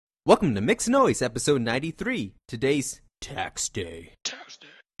Welcome to Mixed Noise, episode 93. Today's Tax Day.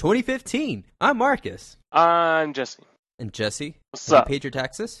 2015. I'm Marcus. I'm Jesse. And Jesse, What's have up? you paid your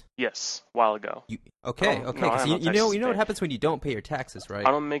taxes? Yes, a while ago. Okay. No, I Because have you no taxes know to what pay. happens when you don't pay your taxes, right? I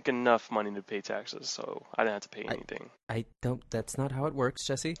don't make enough money to pay taxes, so I didn't have to pay anything. I don't. That's not how it works,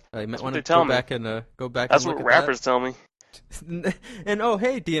 Jesse. You might That's want what to they tell go me. back and go back. That's and what look rappers tell me. at that. And oh,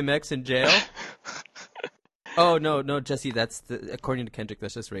 hey, DMX in jail. Oh no, Jesse. That's according to Kendrick.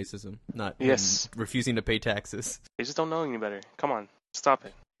 That's just racism, not him Yes. refusing to pay taxes. They just don't know any better. Come on, stop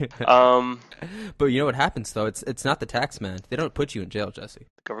it. But you know what happens though? It's not the tax man. They don't put you in jail, Jesse.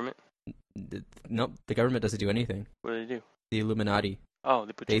 The government? Nope, the government doesn't do anything. What do they do? The Illuminati. Oh,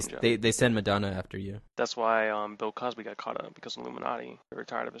 they put you in jail. They send Madonna after you. That's why Bill Cosby got caught up, because of Illuminati. They were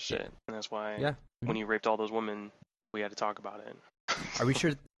tired of his shit. And that's why Yeah. when he raped all those women, we had to talk about it. Are we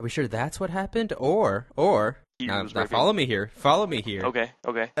sure? Are we sure that's what happened? Or He now was raping- follow me here. Follow me here. Okay.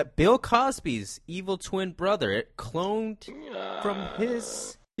 Bill Cosby's evil twin brother, it cloned from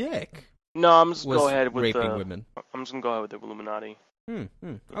his dick, No, I'm just was go ahead with raping the. women. I'm just gonna go ahead with the Illuminati.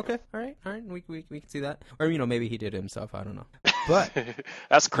 Okay. All right. We can see that. Or maybe he did it himself. I don't know. But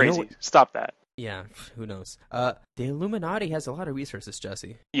That's crazy. what- Stop that. yeah, who knows? The Illuminati has a lot of resources,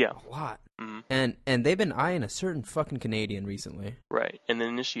 Jesse. Yeah. A lot. Mhm. And they've been eyeing a certain fucking Canadian recently. Right, and the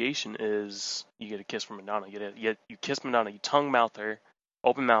initiation is you get a kiss from Madonna. You kiss Madonna, you tongue mouth her,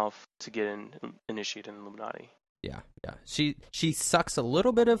 open mouth to get initiated in Illuminati. Yeah. She sucks a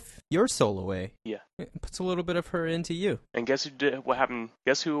little bit of your soul away. Yeah. It puts a little bit of her into you. And guess who did what happened?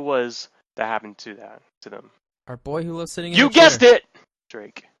 Guess who it was that happened to them? Our boy who loves sitting in You a chair. guessed it,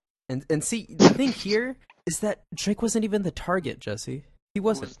 Drake. And see, the thing here is that Drake wasn't even the target, Jesse. He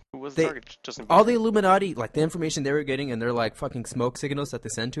wasn't. Who was They- the target? Justin All Bieber. the Illuminati, like the information they were getting and their like fucking smoke signals that they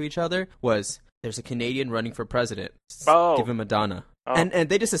send to each other was there's a Canadian running for president. Oh. Give him Madonna. Oh. And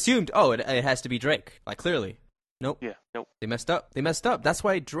they just assumed, it has to be Drake. Like clearly. Nope. Yeah, nope. They messed up. That's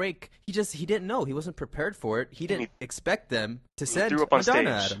why Drake, he didn't know. He wasn't prepared for it. He didn't expect them to send threw up on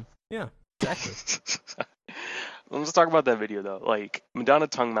Madonna stage. at him. Yeah, exactly. Let's talk about that video though. Like Madonna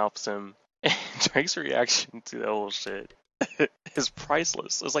tongue mouths him, and Drake's reaction to that whole shit is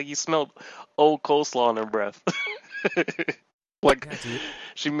priceless. It's like he smelled old coleslaw in her breath. Like Yeah, dude.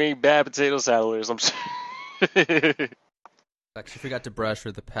 she made bad potato salad or some shit. Like she forgot to brush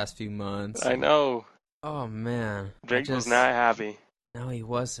for the past few months. I know. Oh man, Drake was not happy. No, he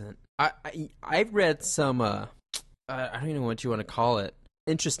wasn't. I've read some I don't even know what you want to call it.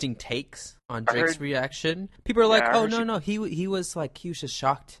 Interesting takes on I Drake's heard- reaction. People are like, I "Oh heard no, he was just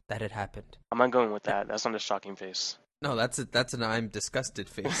shocked that it happened." I'm not going with that. That's not a shocking face. No, that's an I'm disgusted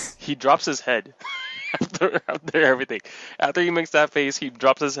face. He drops his head after everything. After he makes that face, he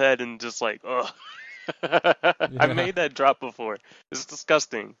drops his head and just like, ugh. I made that drop before. It's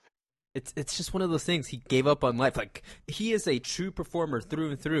disgusting. It's just one of those things. He gave up on life. Like he is a true performer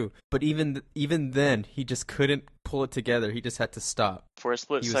through and through. But even then, he just couldn't pull it together. He just had to stop. For a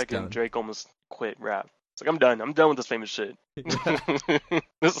split He was second, done. Drake Drake almost quit rap. It's like, I'm done. I'm done with this famous shit.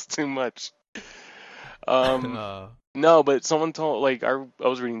 This is too much. No, but someone told, like, I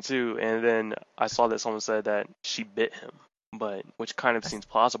was reading too, and then I saw that someone said that she bit him, which kind of seems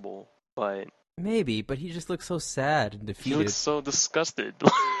plausible, but Maybe, but he just looks so sad and he defeated. looks so disgusted.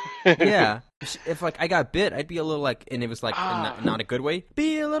 Yeah, if like I got bit, I'd be a little like, and it was like not a good way.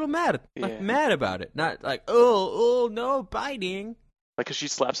 Be a little mad, like Yeah. mad about it, not like oh no biting. Like, 'cause she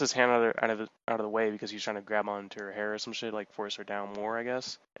slaps his hand out of the way because he's trying to grab onto her hair or some shit, like force her down more, I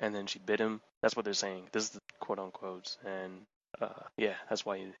guess. And then she bit him. That's what they're saying. This is the quote unquotes, and yeah, that's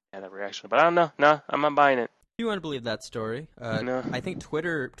why he had that reaction. But I don't know. Nah, I'm not buying it. You want to believe that story? No. I think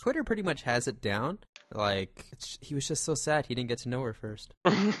Twitter pretty much has it down. Like he was just so sad he didn't get to know her first.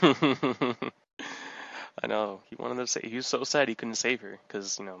 I know. He wanted to say he was so sad he couldn't save her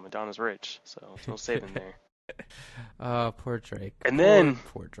because Madonna's rich, so no saving there. Oh, poor Drake. And then-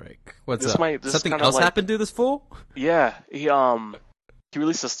 poor Drake. What's This up? might- this is Something kinda else like- happened to this fool? Yeah, he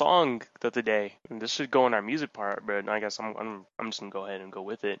released a song the other day, and this should go in our music part, but I guess I'm just gonna go ahead and go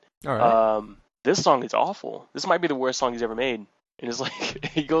with it. All right. This song is awful. This might be the worst song he's ever made. And it's like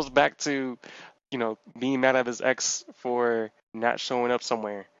he goes back to, being mad at his ex for not showing up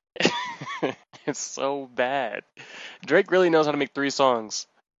somewhere. It's so bad. Drake really knows how to make 3 songs.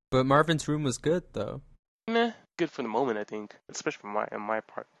 But Marvin's Room was good though. Meh, good for the moment, I think, especially in my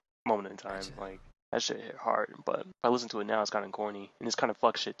moment in time. Like that shit hit hard, but if I listen to it now, it's kind of corny and it's kind of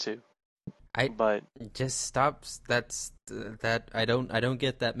fuck shit too. But Just stop. That I don't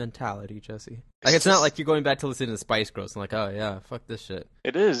get that mentality, Jesse. Like it's not like you're going back to listen to the Spice Girls and like, oh yeah, fuck this shit.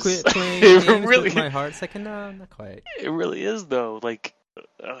 it is. Quit playing It games really, with my heart. It's like, no, not quite. it really is though. Like,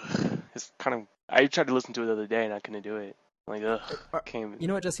 kind of. I tried to listen to it the other day and I couldn't do it. Like, ugh, can't. You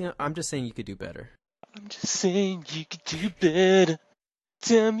know what, Jesse? I'm just saying you could do better. I'm just saying you could do better.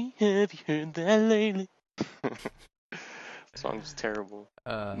 Tell me, have you heard that lately? Song's terrible.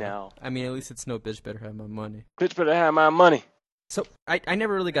 Now. I mean, at least it's no bitch better have my money. Bitch better have my money. So I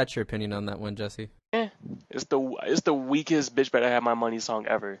never really got your opinion on that one, Jesse. It's the weakest bitch better have my money song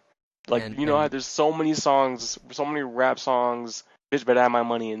ever. Like, And- you know and- how there's so many songs, so many rap songs, bitch better have my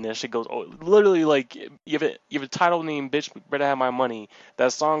money, and that shit goes, oh, literally, like, you have a title named bitch better have my money,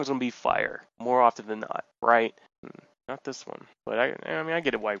 that song is gonna be fire more often than not, right? Not this one, but I mean I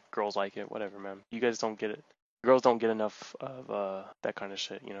get it why girls like it, whatever, man. You guys don't get it. Girls don't get enough of that kind of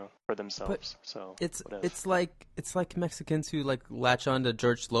shit, you know, for themselves. So It's like Mexicans who like latch on to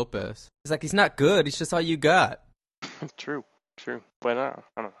George Lopez. It's like he's not good. He's just all you got. True. But I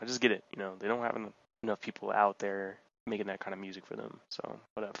don't know. I just get it. You know, they don't have enough people out there making that kind of music for them. So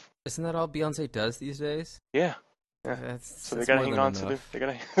whatever. Isn't that all Beyonce does these days? Yeah. So they gotta hang on to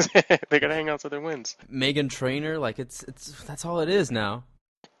they gotta hang on to their wins. Meghan Trainor, like it's that's all it is now.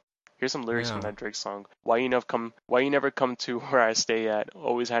 Here's some lyrics from that Drake song. Why you never come to where I stay at?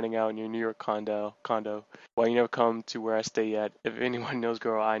 Always hiding out in your New York condo. Why you never come to where I stay at? If anyone knows,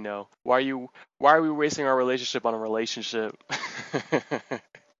 girl, I know. Why are we wasting our relationship on a relationship?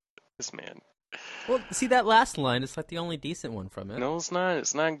 This man. Well, see that last line, it's like the only decent one from it. No, it's not.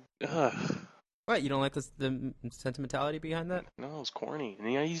 It's not. Ugh. What, you don't like the sentimentality behind that? No, it's corny.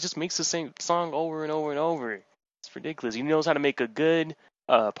 And, you know, he just makes the same song over and over and over. It's ridiculous. He knows how to make a good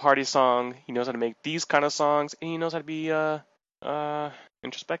party song. He knows how to make these kind of songs, and he knows how to be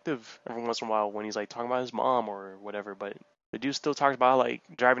introspective every once in a while when he's like talking about his mom or whatever. But the dude still talks about like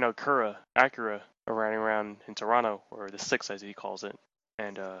driving a Acura around in Toronto, or the Six as he calls it,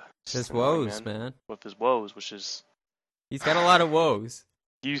 and his woes, man. With his woes, which is he's got a lot of woes.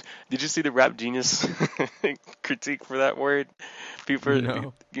 Did you see the Rap Genius critique for that word?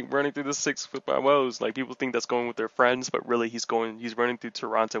 People running through the Six with my woes. Like, people think that's going with their friends, but really he's running through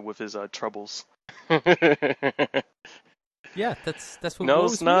Toronto with his troubles. Yeah, that's what no,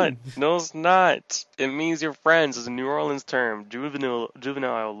 woes it's not. mean. No, it's not. It means your friends. It's a New Orleans term. Juvenile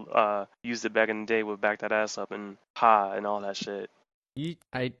used it back in the day with back that ass up and ha and all that shit.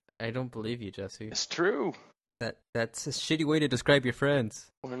 I don't believe you, Jesse. It's true. That's a shitty way to describe your friends.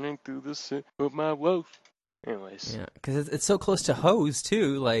 Running through the city with my woes. Anyways. Yeah, because it's so close to hose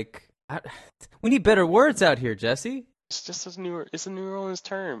too. Like, we need better words out here, Jesse. It's just it's a New Orleans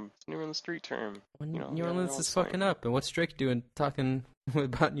term. It's a New Orleans street term. New Orleans is fucking up. And what's Drake doing talking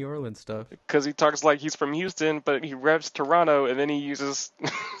about New Orleans stuff? Because he talks like he's from Houston, but he reps Toronto, and then he uses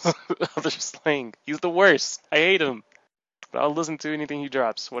other slang. He's the worst. I hate him. But I'll listen to anything he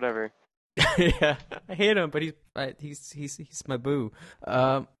drops. Whatever. Yeah, I hate him, but he's my boo.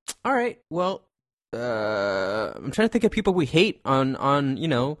 All right, well, I'm trying to think of people we hate on you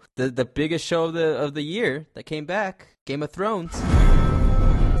know the biggest show of the year that came back, Game of Thrones.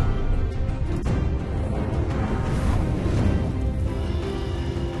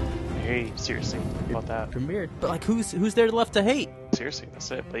 Hey, seriously, about that Premiered, but like who's there left to hate? Seriously,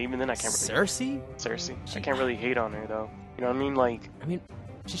 that's it. But even then, I can't really. Cersei, I can't really hate on her though. You know what I mean? Like,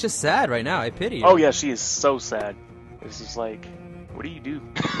 she's just sad right now. I pity her. Oh yeah, she is so sad. It's just like, what do you do?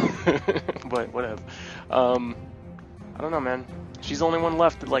 But whatever. I don't know, man. She's the only one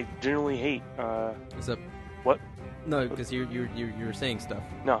left to like generally hate. What's up? What? No, because you were saying stuff.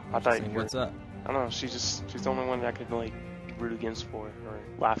 No, I thought you were. What's up? I don't know. She's the only one that I could like root against for or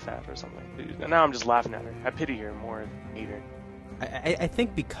laugh at or something. Now I'm just laughing at her. I pity her more than hate her. I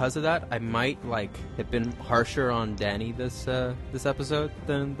think because of that, I might like have been harsher on Dany this episode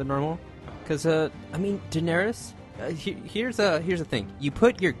than normal. Because I mean, Daenerys. Here's the thing: you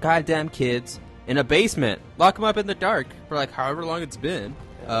put your goddamn kids in a basement, lock them up in the dark for like however long it's been.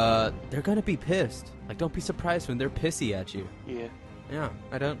 They're gonna be pissed. Like, don't be surprised when they're pissy at you. Yeah. Yeah,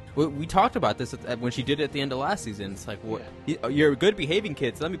 I don't. We talked about this when she did it at the end of last season. It's like, what? You're good behaving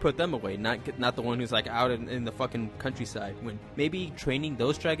kids. Let me put them away. Not the one who's like out in the fucking countryside. When maybe training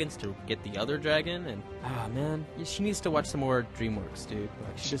those dragons to get the other dragon. And man, she needs to watch some more DreamWorks, dude.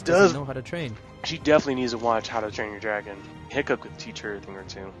 Like, she just doesn't know how to train. She definitely needs to watch How to Train Your Dragon. Hiccup could teach her a thing or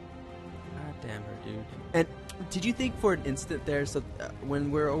two. God damn her, dude. And did you think for an instant there? So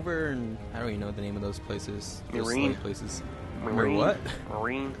when we're over in, I don't even know the name of those places. Marine places. Marine. What?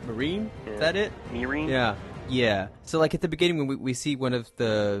 Marine? Yeah. Is that it? Marine? Yeah. So like at the beginning when we see one of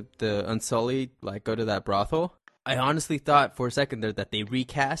the Unsullied like go to that brothel, I honestly thought for a second there that they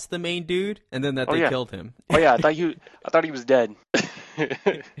recast the main dude and then that they killed him. Oh yeah, I thought he was dead.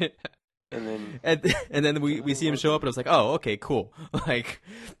 and then we see him show up, and I was like, oh, okay, cool. Like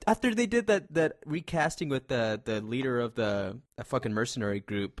after they did that recasting with the leader of the fucking mercenary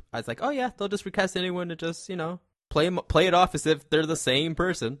group, I was like, oh yeah, they'll just recast anyone to just play it off as if they're the same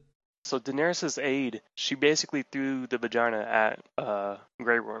person. So Daenerys' aide, she basically threw the vagina at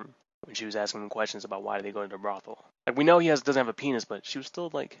Grey Worm when she was asking him questions about why they go to the brothel. Like we know he doesn't have a penis, but she was still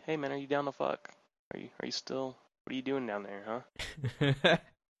like, hey man, are you down to fuck? Are you still? What are you doing down there, huh?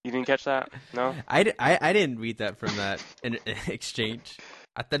 You didn't catch that? No? I didn't read that from that in exchange.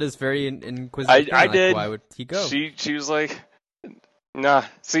 I thought it was very inquisitive. I did. Why would he go? She was like, nah.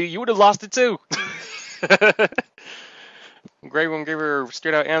 See, you would have lost it too. Grey Worm gave her a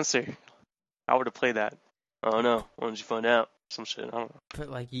straight out answer. I would have played that. Oh no, why don't you find out? Some shit, I don't know. But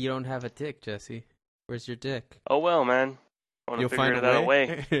like, you don't have a dick, Jesse. Where's your dick? Oh well, man. I want to figure find a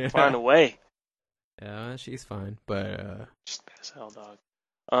way. Find a way. Yeah, she's fine, but she's bad as hell, dog.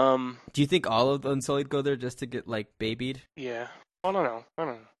 Do you think all of the Unsullied go there just to get like babied? Yeah. I don't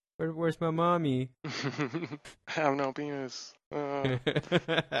know. Where's my mommy? I have no penis.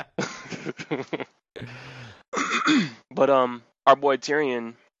 But our boy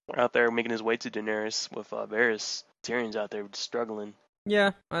Tyrion out there making his way to Daenerys with Varys. Tyrion's out there struggling.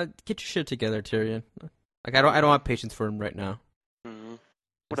 Yeah, get your shit together, Tyrion. Like I don't have patience for him right now. Mm-hmm.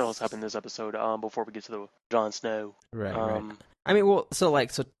 What else happened this episode? Before we get to the Jon Snow. Right. I mean, well, so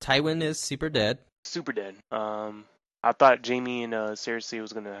Tywin is super dead. Super dead. I thought Jaime and Cersei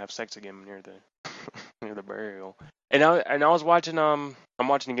was gonna have sex again near the near the burial. And I was watching I'm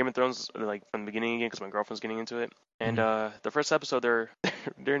watching Game of Thrones like from the beginning again because my girlfriend's getting into it. And the first episode they're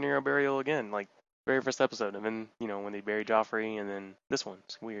near a burial again, like very first episode. And then when they bury Joffrey, and then this one.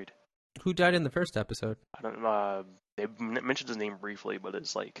 It's weird. Who died in the first episode? I don't. They mentioned his name briefly, but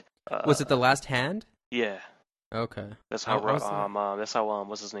it's like. Was it the Last Hand? Yeah. Okay. That's how. That's how.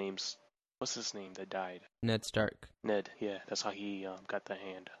 What's his name that died? Ned Stark. Ned. Yeah. That's how he got the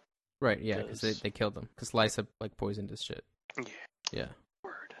hand. Right. Yeah. Because they killed him. Because Lysa poisoned his shit. Yeah. Yeah.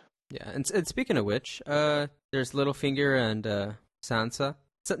 Word. Yeah. And speaking of which, there's Littlefinger and Sansa.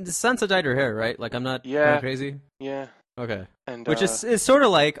 Sansa dyed her hair, right? Like I'm not going crazy. Yeah. Okay. And which is sort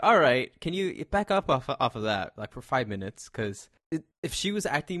of like, all right, can you back up off of that, like for 5 minutes? Because if she was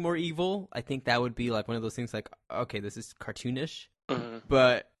acting more evil, I think that would be like one of those things like, okay, this is cartoonish. Mm-hmm.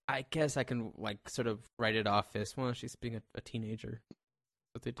 But I guess I can like sort of write it off as, well, she's being a teenager.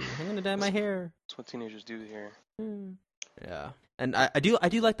 That's what they do. I'm gonna dye my hair. That's what teenagers do here. Yeah. And I do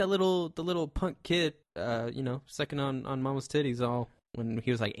like the little punk kid, sucking on mama's titties all when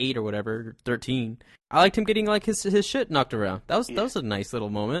he was like 8 or whatever, 13. I liked him getting like his shit knocked around. That was a nice little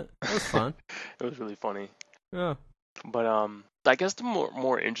moment. That was fun. It was really funny. Yeah. But I guess the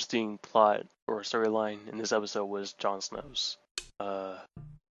more interesting plot or storyline in this episode was Jon Snow's. I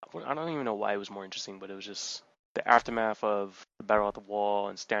don't even know why it was more interesting, but it was just the aftermath of the battle at the wall,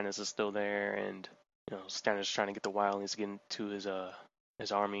 and Stannis is still there, and Stannis trying to get the wildlings to get into his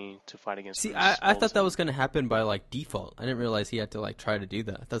army to fight against. See, I thought that was going to happen by like default. I didn't realize he had to like try to do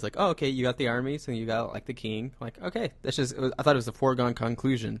that. I was like, oh, okay, you got the army, so you got like the king. Like, okay, that's just. I thought it was a foregone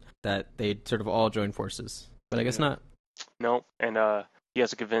conclusion that they'd sort of all join forces, but I guess not. No, and he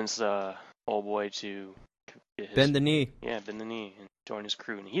has to convince old boy to bend the knee. Yeah, bend the knee and join his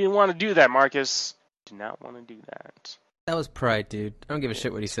crew. And he didn't want to do that, Marcus. Did not want to do that. That was pride, dude. I don't give a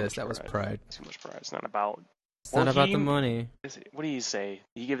shit what he says. That was pride. Too much pride. It's not about. It's not about the money. What did he say?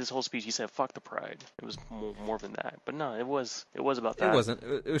 He gave his whole speech. He said, "Fuck the pride." It was more than that. But no, it was about that. It wasn't.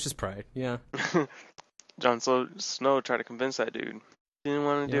 It was just pride. Yeah. Jon Snow tried to convince that dude. Didn't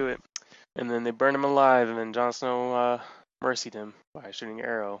want to do it. And then they burned him alive. And then Jon Snow mercied him by shooting an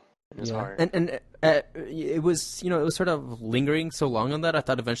arrow in his heart. And it was, it was sort of lingering so long on that. I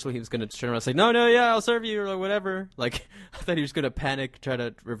thought eventually he was going to turn around and say, no, yeah, I'll serve you, or whatever. Like, I thought he was going to panic, try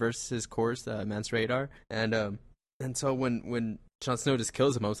to reverse his course, Mance Rayder. And so when Jon Snow just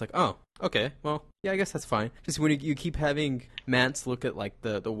kills him, I was like, oh, okay, well, yeah, I guess that's fine. Just when you keep having Mance look at, like,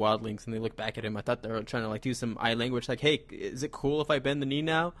 the wildlings, and they look back at him, I thought they were trying to, like, do some eye language, like, hey, is it cool if I bend the knee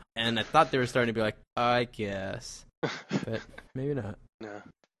now? And I thought they were starting to be like, I guess. But maybe not. No.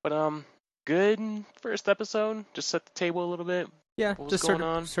 But, good first episode. Just set the table a little bit. Yeah, just sort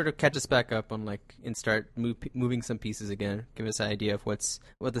of catch us back up on, like, and start moving some pieces again. Give us an idea of what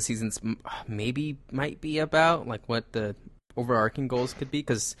the seasons might be about, like what the overarching goals could be.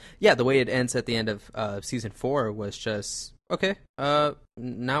 Because, yeah, the way it ends at the end of season 4 was just, okay,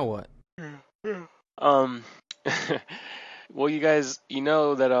 now what? Well, you guys,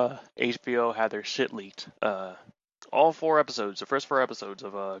 that HBO had their shit leaked. All 4 episodes, the first 4 episodes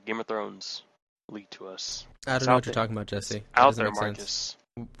of Game of Thrones leaked to us. I don't know what you're talking about, Jesse. Out there, Marcus.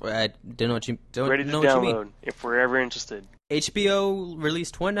 I don't know what you don't Ready to know what you mean. download if we're ever interested. HBO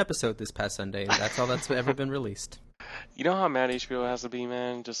released one episode this past Sunday, and that's all that's ever been released. You know how mad HBO has to be,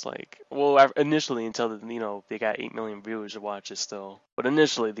 man? Just like, well, initially until they got 8 million viewers to watch it still. But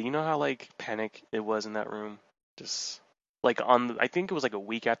initially, do you know how like panic it was in that room? Just like I think it was like a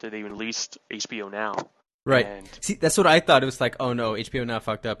week after they released HBO Now. Right. And See, that's what I thought. It was like, oh no, HBO Now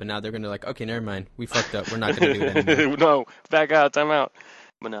fucked up, and now they're gonna like, okay, never mind, we fucked up. We're not gonna do it anymore. no, back out, time out.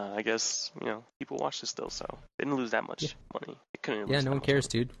 But no, I guess people watch it still, so they didn't lose that much money. They couldn't. Yeah, no one cares,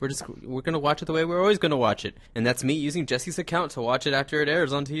 dude. We're gonna watch it the way we're always gonna watch it, and that's me using Jesse's account to watch it after it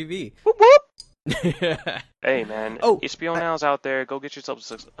airs on TV. Whoop whoop. Hey man, HBO Now's out there. Go get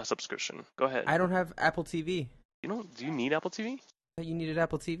yourself a subscription. Go ahead. I don't have Apple TV. Do you need Apple TV? I thought you needed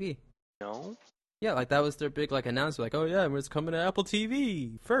Apple TV. No. Yeah, like that was their big like announcement, like, oh yeah, it's coming to Apple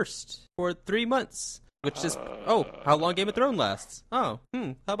TV first for 3 months. Which is how long Game of Thrones lasts. Oh,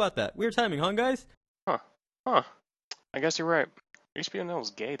 how about that? Weird timing, huh, guys? Huh. I guess you're right. HBO Now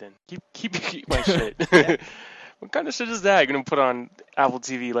is gay then. Keep my shit. What kind of shit is that? You're gonna put on Apple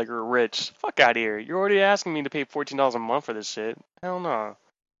TV like you're rich? Fuck out of here. You're already asking me to pay $14 a month for this shit. Hell no.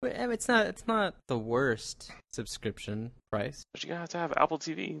 But it's not the worst subscription price. But you're gonna have to have Apple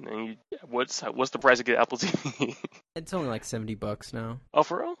TV. And what's the price to get Apple TV? It's only like $70 now. Oh,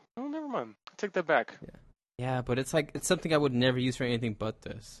 for real? Oh, never mind. I take that back. Yeah, but it's something I would never use for anything but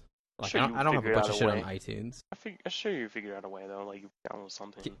this. Like, sure I don't have a bunch of shit on iTunes. I'm sure you figured out a way though, like you download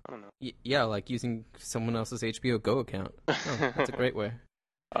something. I don't know. Yeah, like using someone else's HBO Go account. Oh, that's a great way.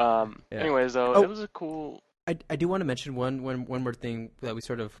 Anyways, though, it was a cool. I do want to mention one more thing that we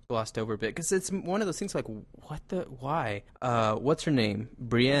sort of glossed over a bit, because it's one of those things like, why? What's her name?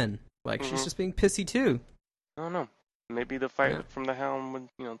 Brienne. Like, she's just being pissy too. I don't know. Maybe the fight from the Helm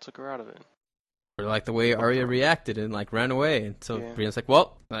took her out of it. Or like the way Arya reacted and like ran away, and so Brienne's like,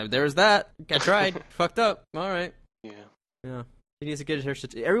 well, there's that. I tried. Fucked up. All right. Yeah. She needs to get her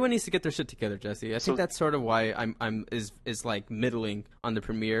shit. Everyone needs to get their shit together, Jesse. I think that's sort of why I'm like middling on the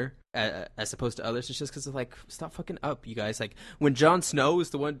premiere as opposed to others. It's just because of like, stop fucking up, you guys. Like when Jon Snow is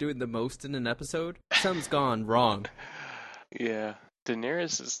the one doing the most in an episode, something's gone wrong. Yeah,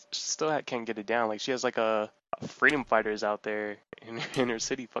 Daenerys still can't get it down. Like she has like a freedom fighters out there in her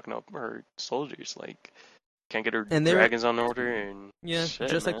city fucking up her soldiers. Like can't get her dragons on order and shit,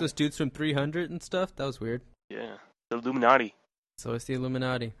 just like those dudes from 300 and stuff. That was weird. Yeah, the Illuminati. So it's the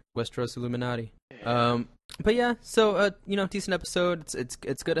Illuminati, Westeros Illuminati. Yeah. But yeah, so decent episode.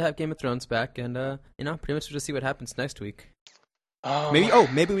 It's good to have Game of Thrones back, and pretty much we'll just see what happens next week.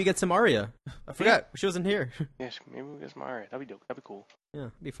 Maybe we get some Arya. I forgot she wasn't here. Yes, maybe we get some Arya. That'd be dope. That'd be cool. Yeah,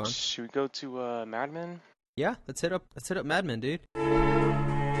 it'd be fun. Should we go to Mad Men? Yeah, let's hit up Mad Men, dude.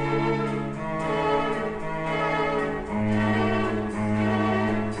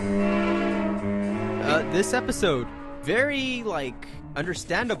 This episode, very like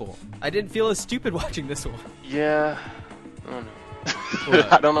understandable. I didn't feel as stupid watching this one. Yeah. I don't know.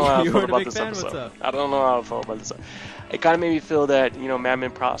 I don't know how I felt about this episode. I don't know how I felt about this. It kind of made me feel that Mad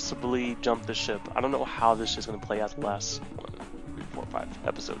Men possibly jumped the ship. I don't know how this is going to play out the last 3, 4, 5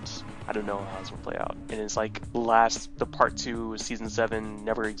 episodes. I don't know how it's going to play out. And it's like the part 2 of season 7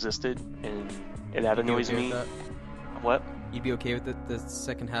 never existed, and that annoys me. What? You'd be okay with the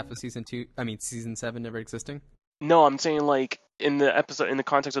second half of season 7 never existing? No, I'm saying like in the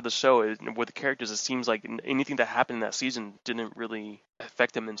context of the show, with the characters, it seems like anything that happened in that season didn't really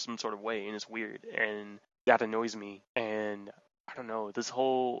affect them in some sort of way, and it's weird, and that annoys me. And I don't know, this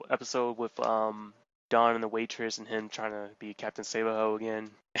whole episode with Don and the waitress and him trying to be Captain Savaho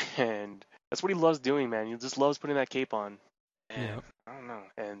again, and that's what he loves doing, man. He just loves putting that cape on. And I don't know.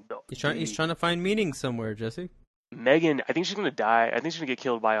 And he's trying to find meaning somewhere, Jesse. Megan, I think she's gonna die. I think she's gonna get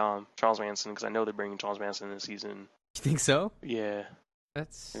killed by Charles Manson, because I know they're bringing Charles Manson in this season. You think so? Yeah.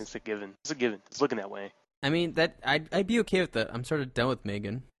 It's a given. It's looking that way. I mean, I'd be okay with that. I'm sort of done with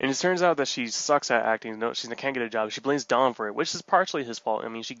Megan. And it turns out that she sucks at acting. No, she can't get a job. She blames Don for it, which is partially his fault. I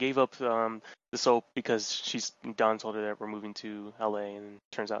mean, she gave up the soap because Don told her that we're moving to LA, and it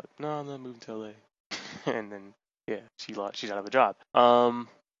turns out, no, I'm not moving to LA. And then she's out of a job.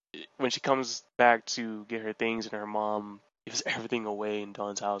 When she comes back to get her things, and her mom gives everything away in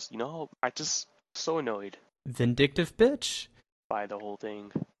Don's house, I just so annoyed. Vindictive bitch. By the whole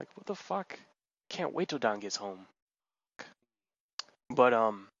thing. Like, what the fuck? Can't wait till Don gets home. But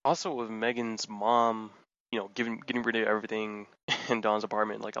also with Megan's mom, getting rid of everything in Don's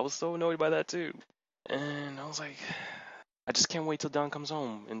apartment, like I was so annoyed by that too. And I was like, I just can't wait till Don comes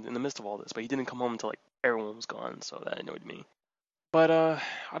home in the midst of all this. But he didn't come home until like everyone was gone, so that annoyed me. But I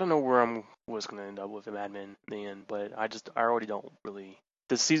don't know where was gonna end up with the Mad Men in the end, but I already don't really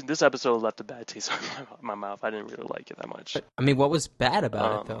this episode left a bad taste in my mouth. I didn't really like it that much. But, I mean, what was bad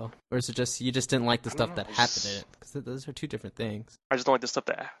about it though, or is it just you just didn't like the I don't stuff know. that happened in it? Because those are two different things. I just don't like the stuff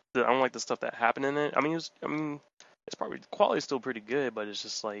I don't like the stuff that happened in it. I mean, it's probably the quality's still pretty good, but it's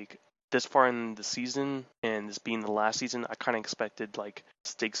just like this far in the season and this being the last season, I kind of expected like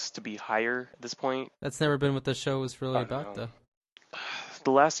stakes to be higher at this point. That's never been what the show was really I about, know. though.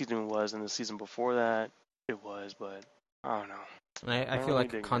 The last season was, and the season before that it was, but I don't know. And I don't feel really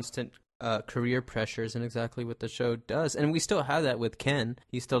like dig it. constant career pressure isn't exactly what the show does, and we still have that with Ken.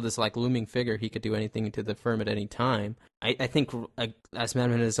 He's still this like looming figure. He could do anything to the firm at any time. I think as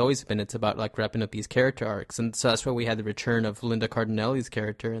Mad Men has always been, it's about like wrapping up these character arcs, and so that's why we had the return of Linda Cardinelli's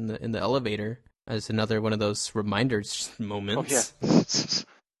character in the elevator as another one of those reminders moments. Oh yeah,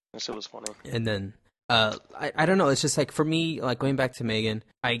 that shit was funny. And then I don't know, it's just like for me, like going back to Megan,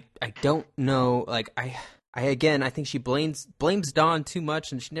 I don't know, like I think she blames Dawn too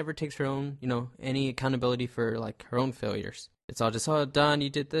much, and she never takes her own, any accountability for like her own failures. It's all just, oh, Dawn, you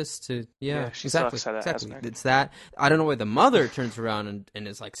did this to, she exactly, sucks at that exactly. aspect. It's that. I don't know why the mother turns around and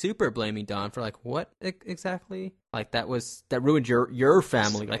is like super blaming Dawn for like what exactly? Like that ruined your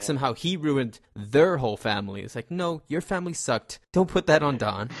family. Like somehow he ruined their whole family. It's like, no, your family sucked. Don't put that on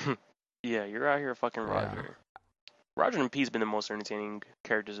Dawn. Yeah, you're out here fucking Yeah. Roger. Roger and Pete's been the most entertaining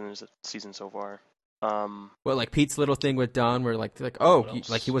characters in this season so far. Well, like Pete's little thing with Dawn, where like oh, What else?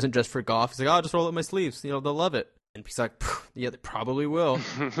 like he wasn't just for golf. He's like, oh, I'll just roll up my sleeves. They'll love it. And Pete's like, yeah, they probably will.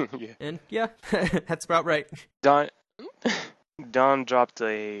 Yeah. And yeah, that's about right. Don dropped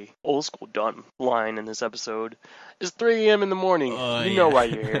a old school Don line in this episode. It's 3 a.m. in the morning. Oh, you know yeah. why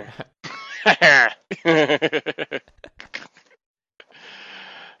you're here.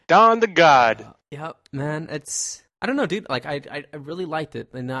 Don the God. Yep, man. I don't know, dude. Like I really liked it,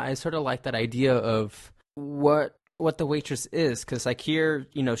 and I sort of like that idea of what the waitress is, because like here,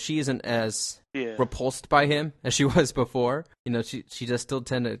 she isn't as Yeah. repulsed by him as she was before. She just still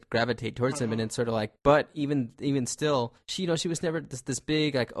tend to gravitate towards him, and it's sort of like, but even still, she was never this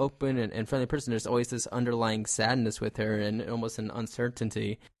big, like, open and friendly person. There's always this underlying sadness with her and almost an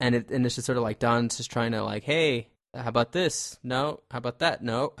uncertainty, and it's just sort of like Don's just trying to like, hey, how about this? No. How about that?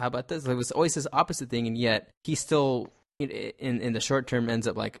 No. How about this? It was always this opposite thing, and yet he still, in the short term, ends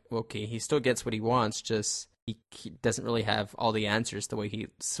up like, okay, he still gets what he wants, just he doesn't really have all the answers the way he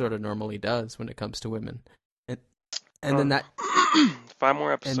sort of normally does when it comes to women. And then that 5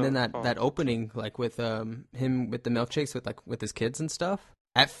 more episodes. and then that opening, like with him with the milkshakes with his kids and stuff.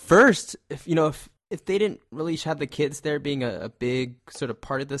 At first, if they didn't really have the kids there being a big sort of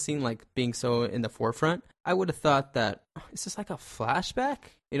part of the scene, like being so in the forefront, I would have thought that it's just like a flashback.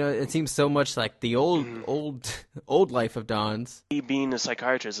 It seems so much like the old life of Dawn's. He being a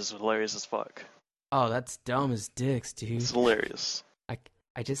psychiatrist is hilarious as fuck. Oh, that's dumb as dicks, dude. It's hilarious.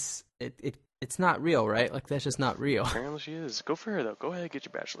 I just it's not real, right? Like that's just not real. Apparently she is. Go for her though. Go ahead and get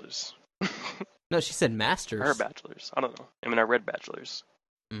your bachelor's. No, she said masters. Her bachelor's. I don't know. I mean, I read bachelor's.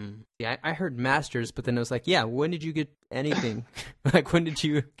 Yeah, I heard masters, but then it was like, yeah, when did you get anything? Like, when did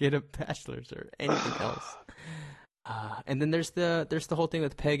you get a bachelor's or anything else? And then there's the whole thing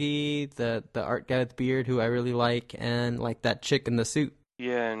with Peggy, the art guy with the beard, who I really like, and like that chick in the suit.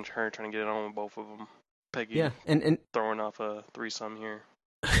 Yeah, and her trying to get it on with both of them. Peggy Yeah, and throwing off a threesome here.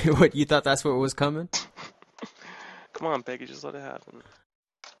 what, you thought that's what was coming? Come on, Peggy, just let it happen.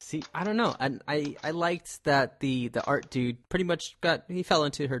 See, I don't know. I liked that the art dude pretty much he fell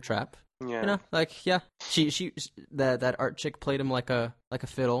into her trap. Yeah. That art chick played him like a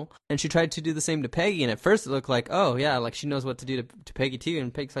fiddle, and she tried to do the same to Peggy. And at first it looked like, oh yeah, like she knows what to do to Peggy too.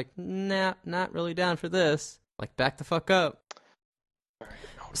 And Peggy's like, nah, not really down for this. Like, back the fuck up.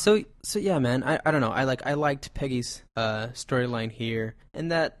 So yeah, man. I don't know. I liked Peggy's storyline here,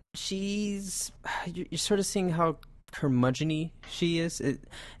 and that you're sort of seeing how curmudgeon-y she is.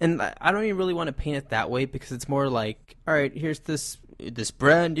 And I don't even really want to paint it that way, because it's more like, all right, here's this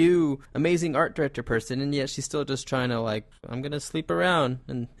brand new amazing art director person, and yet she's still just trying to, like, I'm gonna sleep around,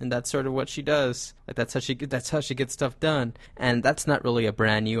 and that's sort of what she does. Like, that's how she gets stuff done. And that's not really a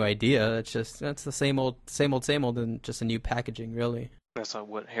brand new idea. That's the same old, and just a new packaging, really. That's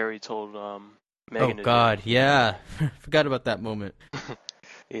what Harry told Megan to Oh God, yeah. Forgot about that moment. do.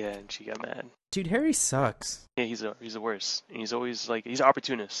 Yeah, and she got mad. Dude, Harry sucks. Yeah, he's the worst. And he's always like, he's an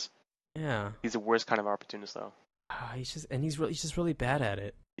opportunist. Yeah. He's the worst kind of opportunist though. He's just really bad at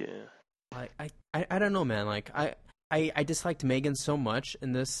it. Yeah. Like I don't know, man. Like I disliked Megan so much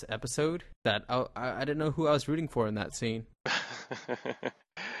in this episode that I didn't know who I was rooting for in that scene.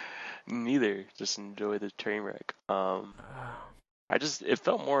 Neither. Just enjoy the train wreck. It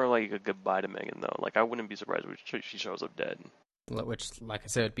felt more like a goodbye to Megan though. Like, I wouldn't be surprised if she shows up dead. which, like I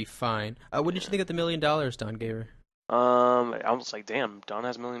said, would be fine. What did you think of the $1 million Don gave her? I was like, damn, Don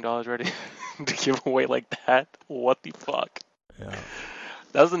has $1 million ready to give away like that. What the fuck? Yeah.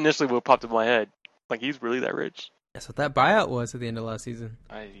 That was initially what popped in my head. Like, he's really that rich? That's what that buyout was at the end of last season.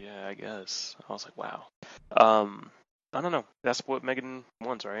 Yeah, I guess. I was like, wow. I don't know. That's what Megan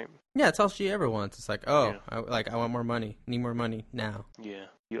wants, right? Yeah, it's all she ever wants. It's like, oh, Yeah. I want more money. Need more money now. Yeah,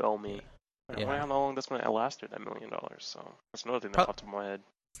 you owe me. I Yeah. wonder how long that's gonna last her, that $1 million. So that's another thing that popped in my head.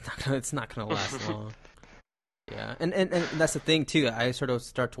 It's not gonna last long. Yeah, and that's the thing too. I sort of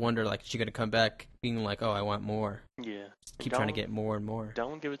start to wonder, like, is she gonna come back being like, oh, I want more? Yeah. Just keep trying to get more and more.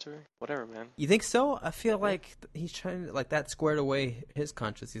 Don't give it to her. Whatever, man. You think so? I feel like he's trying to, like, that squared away his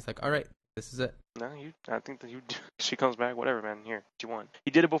conscience. He's like, all right, this is it. No, I think that she comes back. Whatever, man. Here, what you want?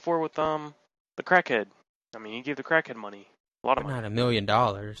 He did it before with the crackhead. I mean, he gave the crackhead money, a lot of money. Not $1 million.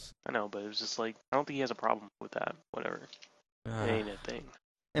 I know, but it was just like, I don't think he has a problem with that. Whatever. It ain't a thing.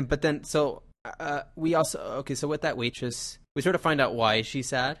 But then, so we also so with that waitress, we sort of find out why she's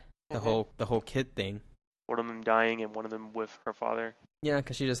sad. The whole kid thing. One of them dying and one of them with her father. Yeah,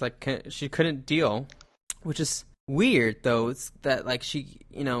 because she just she couldn't deal, which is weird though. It's that, like, she,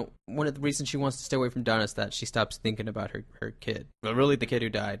 one of the reasons she wants to stay away from Don is that she stops thinking about her kid. Well, really the kid who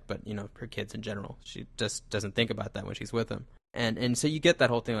died, but her kids in general. She just doesn't think about that when she's with him. And so you get that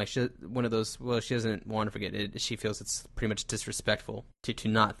whole thing, like, she doesn't want to forget it. She feels it's pretty much disrespectful to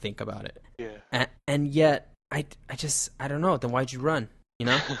not think about it. Yeah. And yet, I don't know. Then why'd you run?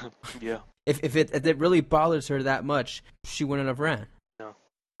 Yeah. If it really bothers her that much, she wouldn't have ran. No.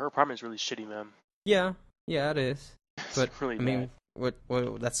 Her apartment's really shitty, man. Yeah, it is. But It's really I mean, what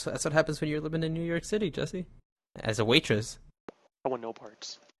that's what happens when you're living in New York City, Jesse. As a waitress, I want no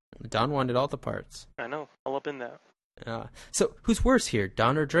parts. Don wanted all the parts. I know. All up in that. So who's worse here,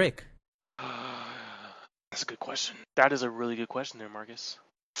 Don or Drake? That's a good question. That is a really good question there, Marcus.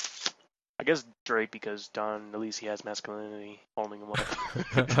 I guess Drake, because Don, at least he has masculinity holding him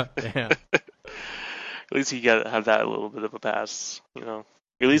up. Yeah. At least he got to have that a little bit of a pass, At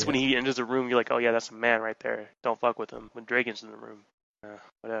least when he enters the room, you're like, oh yeah, that's a man right there. Don't fuck with him. When Drake enters the room,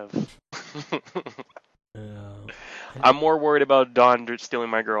 whatever. I'm more worried about Don stealing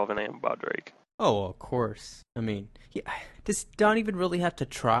my girl than I am about Drake. Oh, of course. I mean, does Don even really have to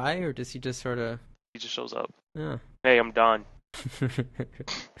try, or does he just sort of... He just shows up. Yeah. Hey, I'm Don.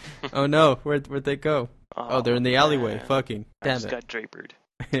 Oh no, where'd they go? Oh, they're in the alleyway. Man. Fucking. Damn I just it. got drapered.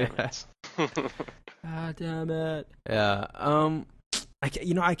 Yeah. Ah, damn it. Yeah.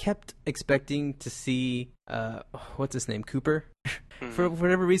 I kept expecting to see what's his name, Cooper. For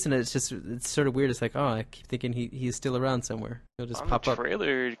whatever reason, it's sort of weird. It's like, oh, I keep thinking he's still around somewhere. He'll just pop up. On the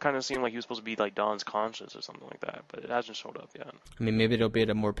trailer, it kind of seemed like he was supposed to be like Don's conscience or something like that, but it hasn't showed up yet. I mean, maybe it'll be at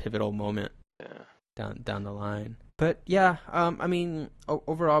a more pivotal moment. Yeah. Down the line. But yeah, I mean,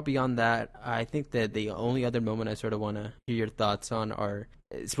 overall, beyond that, I think that the only other moment I sort of want to hear your thoughts on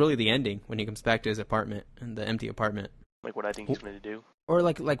it's really the ending when he comes back to his apartment, and the empty apartment. Like what I think he's going to do. Or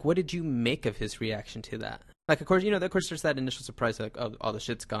like what did you make of his reaction to that? Like, of course, there's that initial surprise, like, oh, all the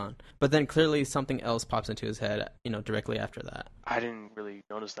shit's gone. But then clearly something else pops into his head, directly after that. I didn't really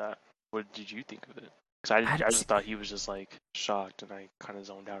notice that. What did you think of it? Because I just thought he was just like shocked, and I kind of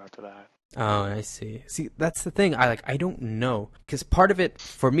zoned out after that. Oh, I see. See, that's the thing. I don't know, because part of it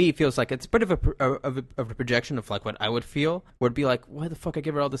for me feels like it's a bit of a projection of like what I would feel. Would be like, why the fuck I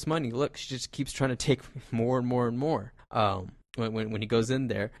give her all this money? Look, she just keeps trying to take more and more and more. When he goes in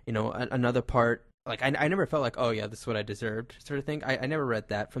there, another part. Like, I never felt like, oh yeah, this is what I deserved, sort of thing. I never read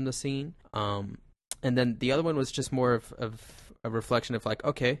that from the scene. And then the other one was just more of a reflection of like,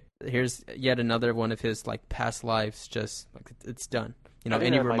 okay, here's yet another one of his like past lives, just like it's done.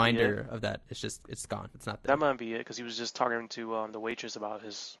 Any reminder of that, it's gone. It's not there. That might be it, because he was just talking to the waitress about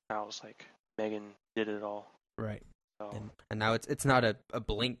his house. Like, Megan did it all. Right. So. And now it's not a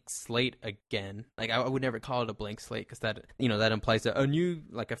blank slate again. Like, I would never call it a blank slate, because that that implies a new,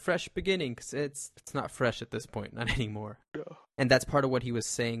 like, a fresh beginning. Because it's not fresh at this point, not anymore. Yeah. And that's part of what he was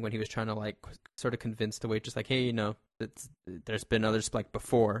saying when he was trying to like sort of convince the waitress, like, hey, there's been others like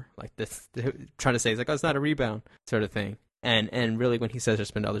before, like this. Trying to say, it's like, oh, it's not a rebound, sort of thing. And really, when he says there's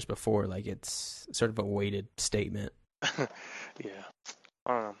been others before, like, it's sort of a weighted statement. Yeah.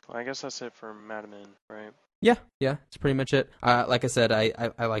 I don't know. I guess that's it for Mad Men, right? Yeah, it's pretty much it. Like I said,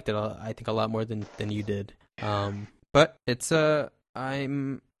 I liked it. I think a lot more than you did. But it's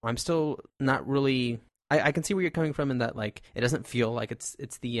I'm still not really. I can see where you're coming from in that, like, it doesn't feel like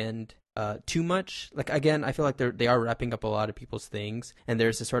it's the end too much. Like, again, I feel like they are wrapping up a lot of people's things, and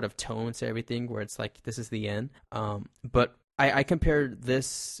there's a sort of tone to everything where it's like, this is the end. But I compared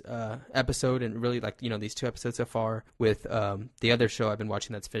this episode and really like these two episodes so far with the other show I've been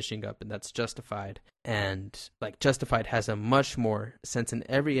watching that's finishing up, and that's Justified. And like Justified has a much more sense in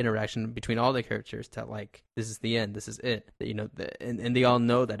every interaction between all the characters that like this is the end, this is it. And they all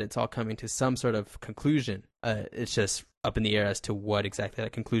know that it's all coming to some sort of conclusion. It's just up in the air as to what exactly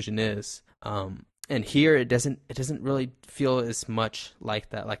that conclusion is. And here it doesn't really feel as much like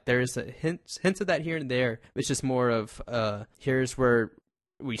that. Like there's a hints of that here and there. It's just more of here's where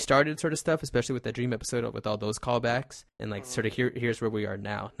we started sort of stuff, especially with that dream episode with all those callbacks, and like sort of here's where we are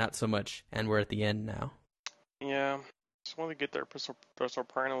now. Not so much, and we're at the end now. Yeah, just want to get their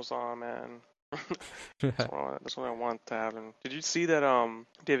Sopranos on, man. That's what I want to happen. Did you see that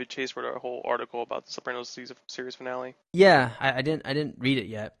David Chase wrote a whole article about the Sopranos series finale? Yeah, I didn't read it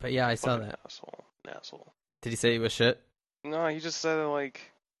yet, but yeah, I saw that. Asshole. Did he say it was shit? No, he just said like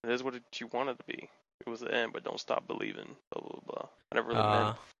it is what you want it to be. It was the end, but don't stop believing. Blah blah blah. I never really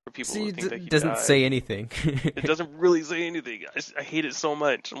meant for people to think that he doesn't died. say anything. It doesn't really say anything. I hate it so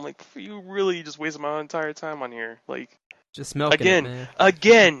much. I'm like, you really just wasted my entire time on here. Like, just milking again, it, man.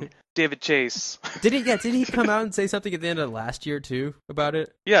 Again, David Chase. Did he come out and say something at the end of last year too about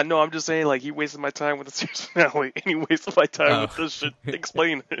it? Yeah, no, I'm just saying like he wasted my time with the series finale, and he wasted my time with this shit.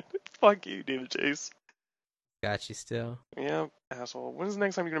 Explain it. Fuck you, David Chase. Got you still. Yeah, asshole. When's the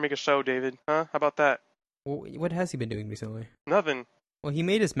next time you're gonna make a show, David? Huh? How about that? Well, what has he been doing recently? Nothing. Well, he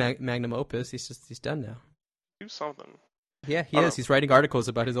made his magnum opus. He's done now. Do something. Yeah, he is. He's writing articles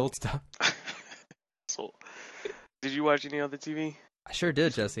about his old stuff. So, did you watch any other TV? I sure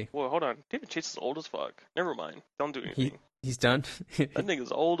did, Jesse. Well, hold on. David Chase is old as fuck. Never mind. Don't do anything. He's done. That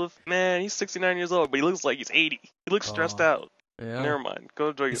nigga's old as man. He's 69 years old, but he looks like he's 80. He looks stressed out. Yeah. Never mind. Go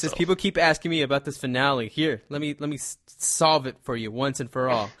enjoy yourself. He says people keep asking me about this finale. Here, let me solve it for you once and for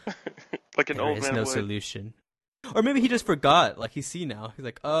all. Like an old man. There is no solution. Or maybe he just forgot. Like he's seen now. He's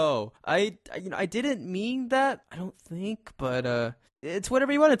like, oh, I didn't mean that. I don't think, but it's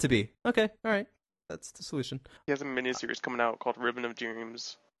whatever you want it to be. Okay, all right, that's the solution. He has a miniseries coming out called Ribbon of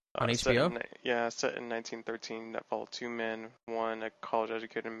Dreams. On HBO? Set in 1913 that followed two men, one a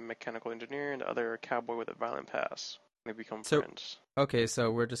college-educated mechanical engineer and the other a cowboy with a violent past. They become friends. Okay, so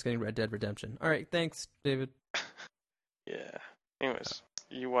we're just getting Red Dead Redemption. All right, thanks, David. Yeah. Anyways,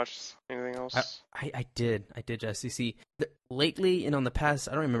 you watched anything else? I did, Jesse. See, lately and on the past,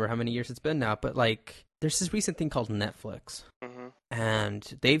 I don't remember how many years it's been now, but like, there's this recent thing called Netflix. Mm-hmm.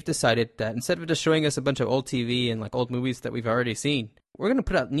 And they've decided that instead of just showing us a bunch of old TV and like old movies that we've already seen, we're going to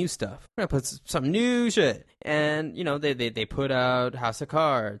put out new stuff. We're going to put some new shit. And, they put out House of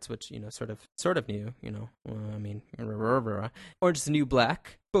Cards, which, sort of new, I mean, Orange is the New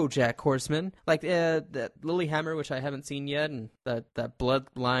Black, BoJack Horseman, like that Lilyhammer, which I haven't seen yet, and that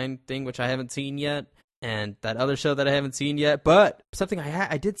Bloodline thing, which I haven't seen yet, and that other show that I haven't seen yet, but something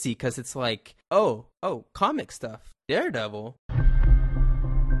I did see, because it's like, oh, comic stuff, Daredevil.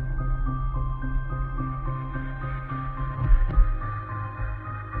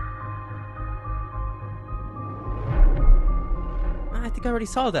 I think I already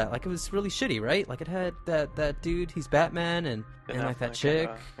saw that. Like, it was really shitty, right? Like, it had that dude, he's Batman, and like that chick.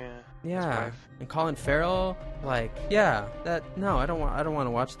 Yeah. And Colin Farrell. Like, yeah. No, I don't want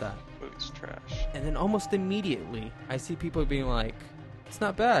to watch that. Movie's trash. And then almost immediately, I see people being like, it's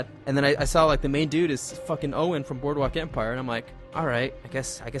not bad. And then I saw, like, the main dude is fucking Owen from Boardwalk Empire, and I'm like, all right, I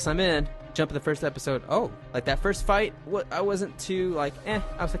guess I'm in. Jump to the first episode. Oh, like that first fight, I wasn't too like, I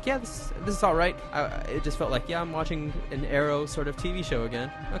was like, yeah, this is all right. It just felt like, yeah, I'm watching an Arrow sort of TV show again.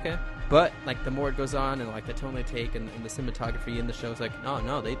 Okay. But like the more it goes on and like the tone they take and the cinematography in the show, it's like,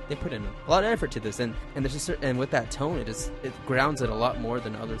 no, they put in a lot of effort to this, and there's just and with that tone, it grounds it a lot more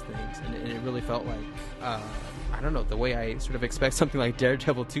than other things, and it really felt like I don't know, the way I sort of expect something like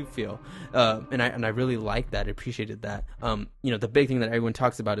Daredevil to feel, and I really liked that, appreciated that. The big thing that everyone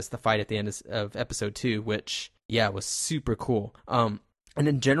talks about is the fight at the end of episode 2, which was super cool. And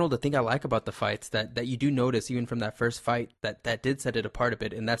in general, the thing I like about the fights that you do notice, even from that first fight, that did set it apart a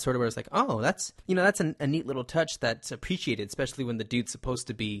bit, and that's sort of where it's like, oh, that's a neat little touch that's appreciated, especially when the dude's supposed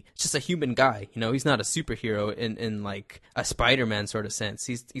to be just a human guy. He's not a superhero in like a Spider-Man sort of sense.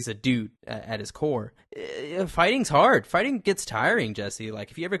 He's a dude at his core. Fighting's hard. Fighting gets tiring, Jesse.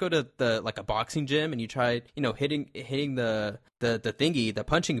 Like if you ever go to a boxing gym and you try, hitting the thingy, the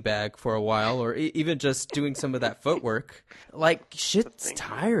punching bag for a while, or even just doing some of that footwork, like shit's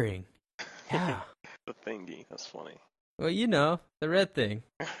tiring. Yeah. The thingy, that's funny. Well, the red thing.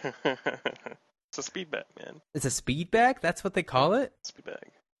 It's a speed bag, man. It's a speed bag? That's what they call it? Speed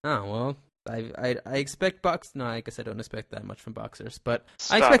bag. Oh, well, I expect No, I guess I don't expect that much from boxers, but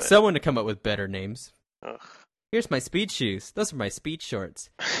Stop I expect it. someone to come up with better names. Ugh. Here's my speed shoes. Those are my speed shorts.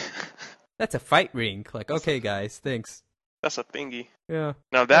 That's a fight ring. Like, okay, guys, thanks. That's a thingy. Yeah.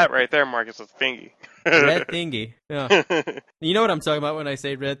 Now that right there, Mark, is a thingy. Red thingy. Yeah. You know what I'm talking about when I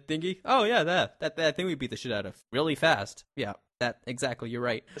say red thingy? Oh yeah, that thing we beat the shit out of really fast. Yeah, that exactly. You're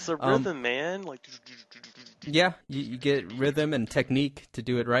right. It's a rhythm, man. Like. Yeah, you get rhythm and technique to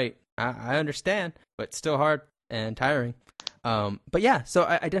do it right. I understand, but still hard and tiring. But yeah, so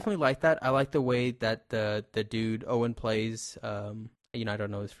I definitely like that. I like the way that the dude Owen plays. You know, I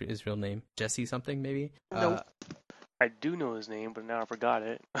don't know his real name. Jesse something maybe. No, I do know his name, but now I forgot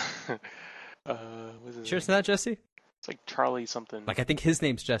it. What's his Sure, name? it's not Jesse. It's like Charlie something. Like I think his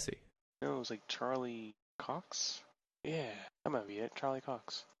name's Jesse. No, it was like Charlie Cox. Yeah, that might be it. Charlie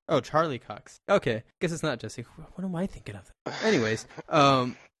Cox. Oh, Charlie Cox. Okay, guess it's not Jesse. What am I thinking of? Anyways,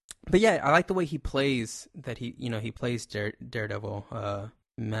 but yeah, I like the way he plays. That he plays Daredevil.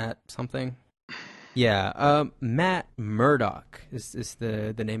 Matt something. Yeah, Matt Murdock is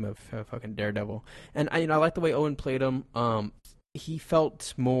the name of fucking Daredevil, and I like the way Owen played him. He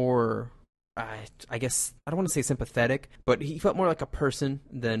felt more. I guess I don't want to say sympathetic, but he felt more like a person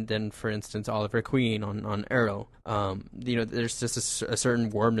than for instance Oliver Queen on Arrow. There's just a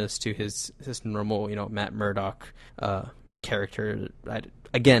certain warmness to his normal Matt Murdock character.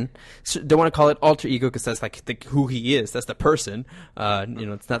 Again, don't want to call it alter ego because that's like who he is. That's the person.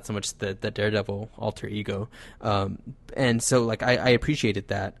 It's not so much the Daredevil alter ego. And so like I appreciated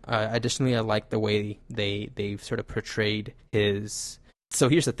that. Additionally, I like the way they sort of portrayed his. So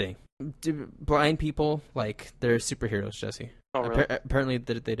here's the thing. Blind people, like, they're superheroes, Jesse. Oh, really? Apparently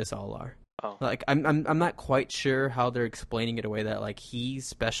they just all are. Oh. Like I'm not quite sure how they're explaining it away that like he's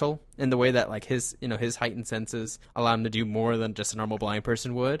special in the way that like his heightened senses allow him to do more than just a normal blind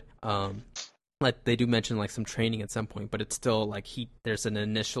person would. Like they do mention like some training at some point, but it's still like there's an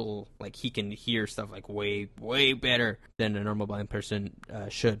initial like he can hear stuff like way better than a normal blind person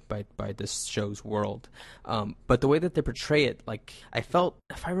should by this show's world. But the way that they portray it, like I felt,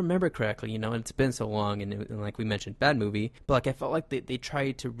 if I remember correctly, and it's been so long, and like we mentioned, bad movie, but like I felt like they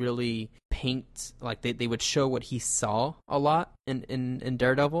tried to really paint, like they would show what he saw a lot in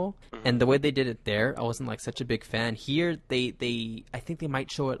Daredevil, and the way they did it there, I wasn't like such a big fan. Here I think they might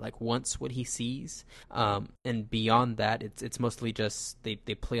show it like once what he sees, and beyond that it's mostly just they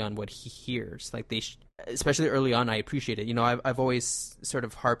play on what he hears. Like especially early on, I appreciate it. I've always sort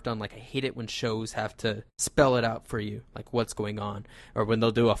of harped on like I hate it when shows have to spell it out for you, like what's going on, or when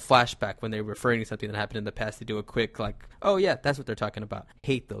they'll do a flashback when they're referring to something that happened in the past. They do a quick like, oh yeah, that's what they're talking about.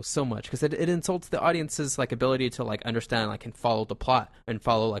 Hate those so much because it insults the audience's like ability to like understand, like, and follow the plot and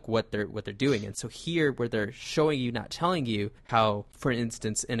follow like what they're doing. And so here, where they're showing you, not telling you how, for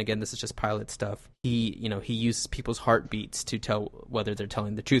instance, and again this is just pilot stuff, he uses people's heartbeats to tell whether they're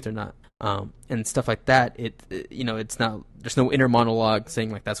telling the truth or not, and stuff like that. It's not, there's no inner monologue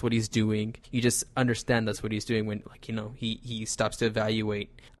saying like that's what he's doing. You just understand that's what he's doing when like he stops to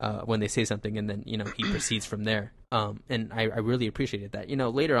evaluate when they say something, and then he proceeds from there. And I really appreciated that.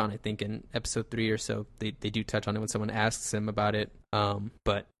 Later on, I think in episode 3 or so, they do touch on it when someone asks him about it.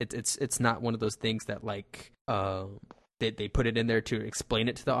 But it's not one of those things that like they put it in there to explain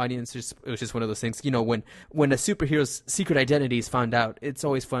it to the audience. It was just one of those things. When a superhero's secret identity is found out, it's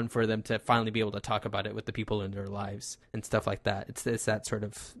always fun for them to finally be able to talk about it with the people in their lives and stuff like that. It's that sort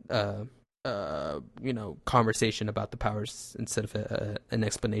of conversation about the powers instead of an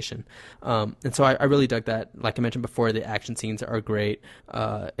explanation. And so I really dug that. Like I mentioned before, the action scenes are great.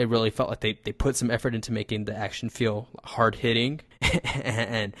 It really felt like they put some effort into making the action feel hard hitting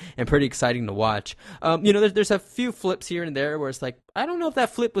and pretty exciting to watch. There's a few flips here and there where it's like, I don't know if that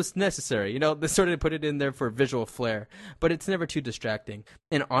flip was necessary. They sort of put it in there for visual flair, but it's never too distracting.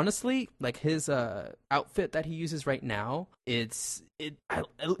 And honestly, like his outfit that he uses right now,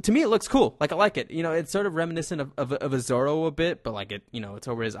 to me it looks cool. Like I like it. It's sort of reminiscent of a Zorro a bit, but like it's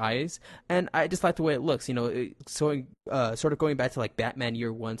over his eyes, and I just like the way it looks. Sort of going back to like Batman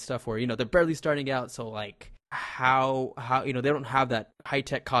Year One stuff, where they're barely starting out, so like how they don't have that high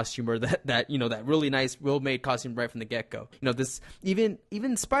tech costume or that really nice well made costume right from the get go. This even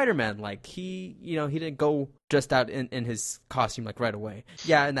Spider-Man, like he didn't go just out in his costume like right away.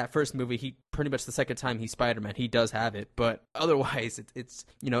 Yeah, in that first movie, he pretty much the second time he's Spider-Man, he does have it, but otherwise it's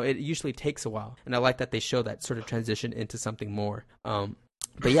it usually takes a while, and I like that they show that sort of transition into something more.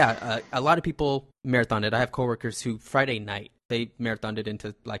 But yeah, a lot of people marathoned it. I have coworkers who Friday night they marathoned it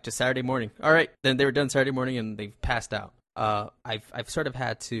into like just Saturday morning. All right, then they were done Saturday morning and they've passed out. I've sort of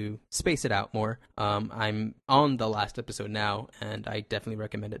had to space it out more. I'm on the last episode now, and I definitely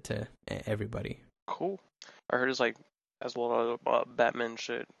recommend it to everybody. Cool. I heard it's like as well as Batman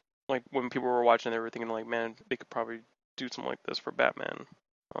shit. like when people were watching, they were thinking like, man, they could probably do something like this for Batman.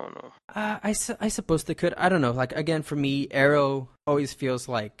 I don't know. I suppose they could. I don't know. Like again, for me, Arrow always feels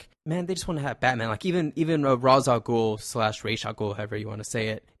like, man, they just want to have Batman. Like even Ra's al Ghul slash Ra's al Ghul, however you want to say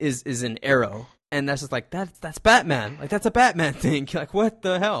it, is an Arrow, and that's just like that's Batman. Like that's a Batman thing. Like what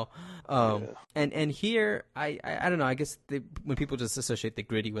the hell? Yeah. And here I don't know. I guess when people just associate the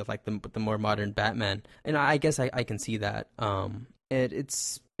gritty with like the more modern Batman, and I guess I can see that.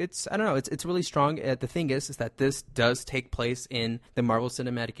 It's I don't know. It's really strong. The thing is that this does take place in the Marvel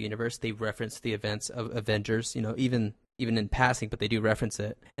Cinematic Universe. They reference the events of Avengers, even in passing, but they do reference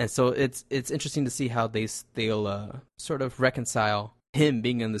it. And so it's interesting to see how they'll sort of reconcile him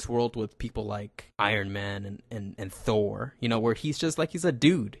being in this world with people like Iron Man and Thor, where he's just like he's a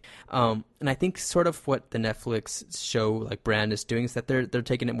dude. And I think sort of what the Netflix show like brand is doing is that they're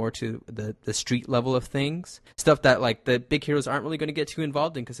taking it more to the street level of things, stuff that like the big heroes aren't really going to get too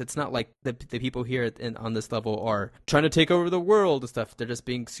involved in because it's not like the people here on this level are trying to take over the world and stuff. They're just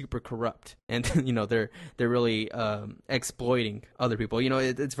being super corrupt and they're really exploiting other people.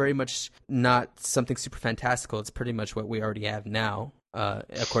 It's very much not something super fantastical. It's pretty much what we already have now.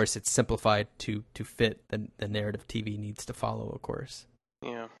 Of course, it's simplified to fit the narrative TV needs to follow, of course.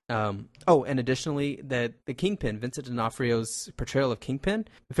 Yeah. And additionally, the Kingpin, Vincent D'Onofrio's portrayal of Kingpin,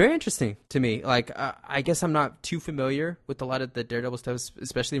 very interesting to me. Like, I guess I'm not too familiar with a lot of the Daredevil stuff,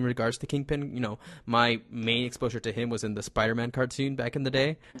 especially in regards to Kingpin. My main exposure to him was in the Spider-Man cartoon back in the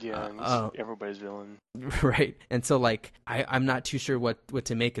day. Yeah, and he's everybody's villain. Right. And so, like, I'm not too sure what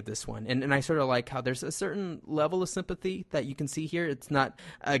to make of this one. And I sort of like how there's a certain level of sympathy that you can see here. It's not,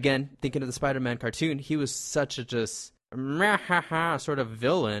 again, thinking of the Spider-Man cartoon, he was such a just sort of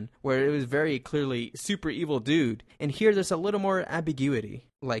villain where it was very clearly super evil dude, and here there's a little more ambiguity.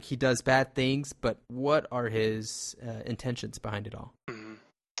 Like he does bad things, but what are his intentions behind it all? Mm-hmm.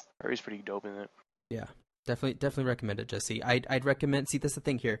 Or he's pretty dope in it. Yeah. Definitely recommend it, Jesse. I'd recommend. See, that's the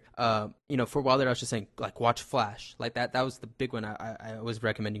thing here. For a while there, I was just saying like watch Flash. Like that was the big one I was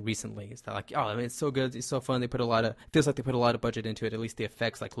recommending recently. Is that like it's so good, it's so fun. They put feels like they put a lot of budget into it. At least the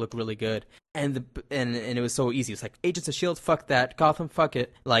effects like look really good. And it was so easy. It's like Agents of Shield, fuck that. Gotham, fuck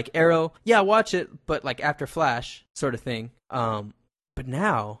it. Like Arrow, yeah, watch it, but like after Flash, sort of thing. But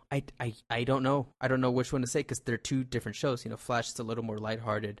now I don't know. I don't know which one to say because they're two different shows. Flash is a little more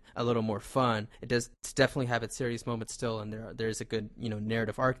lighthearted, a little more fun. It does definitely have its serious moments still, and there's a good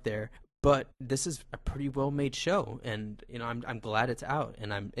narrative arc there. But this is a pretty well made show, and I'm glad it's out,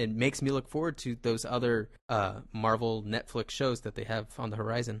 and it makes me look forward to those other Marvel Netflix shows that they have on the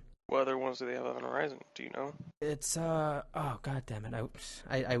horizon. What other ones do they have on the horizon? Do you know? It's oh god damn it!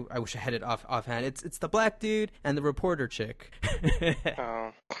 I wish I had it offhand. It's the black dude and the reporter chick.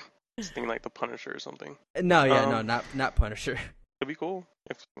 Oh, something like the Punisher or something. No, not Punisher. It'd be cool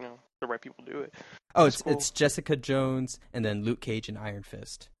if the right people do it. Oh, it's Jessica Jones and then Luke Cage and Iron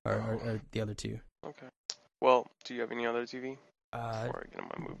Fist are the other two. Okay. Well, do you have any other TV? Before I get on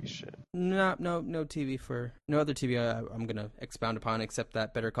my movie shit. No TV no other TV I'm gonna expound upon except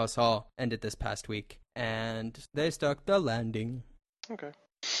that Better Call Saul ended this past week and they stuck the landing. Okay.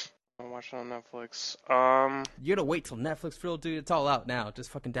 I'll watch it on Netflix. You gotta wait till Netflix for real, dude. It's all out now.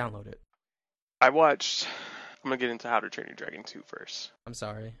 Just fucking download it. I'm gonna get into How to Train Your Dragon 2 first. I'm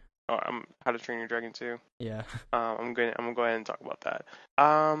sorry. Oh, How to Train Your Dragon 2. Yeah. I'm gonna go ahead and talk about that.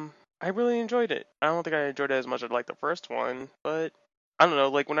 I really enjoyed it. I don't think I enjoyed it as much as like the first one, but I don't know.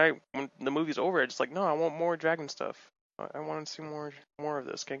 Like when the movie's over, I just like no, I want more dragon stuff. I want to see more of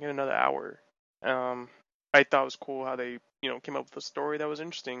this. Can I get another hour? I thought it was cool how they came up with a story that was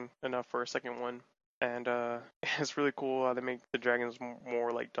interesting enough for a second one, and it's really cool how they make the dragons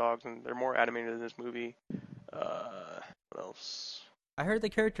more like dogs, and they're more animated in this movie. What else? I heard the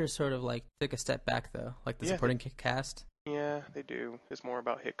characters sort of like took a step back though, like the supporting cast. Yeah, they do. It's more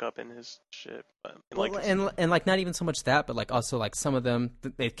about Hiccup and his shit. But and like not even so much that, but like also like some of them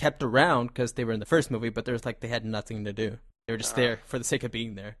they kept around because they were in the first movie, but there's like they had nothing to do. They were just there for the sake of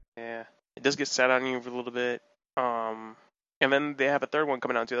being there. Yeah, it does get sad on you for a little bit. And then they have a third one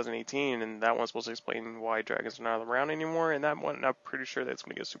coming out in 2018, and that one's supposed to explain why dragons are not around anymore. And that one, I'm pretty sure that's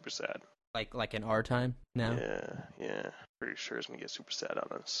gonna get super sad. Like in our time now. Yeah. Pretty sure it's gonna get super sad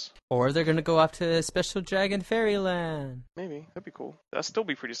on us. Or they're gonna go off to a special dragon fairyland. Maybe that'd be cool. That'd still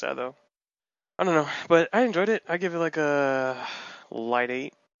be pretty sad though. I don't know, but I enjoyed it. I give it like a light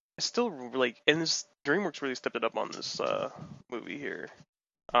 8. It's still like, and this DreamWorks really stepped it up on this movie here.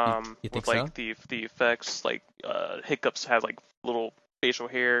 You think with so? like the effects, like Hiccups has like little facial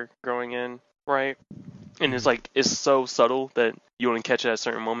hair growing in, right? And it's so subtle that you only catch it at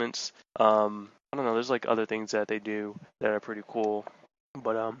certain moments. I don't know. There's like other things that they do that are pretty cool.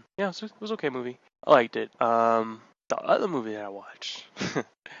 But yeah, it was okay movie. I liked it. The other movie that I watched,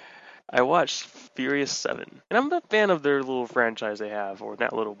 I watched Furious 7, and I'm a fan of their little franchise they have, or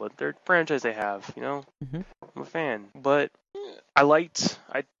not little, but their franchise they have. You know, Hmm. I'm a fan. But I liked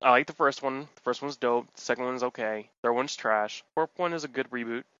the first one. The first one's dope. The second one's okay. Third one's trash. Fourth one is a good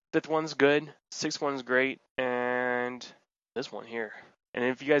reboot. Fifth one's good. Sixth one's great, and this one here. And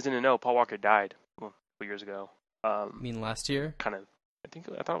if you guys didn't know, Paul Walker died well, a couple years ago. You mean last year? Kind of.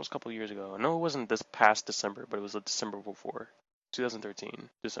 I thought it was a couple years ago. No, it wasn't this past December, but it was the December before, 2013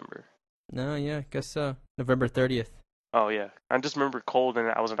 December. No, yeah, I guess so. November 30th. Oh yeah, I just remember cold and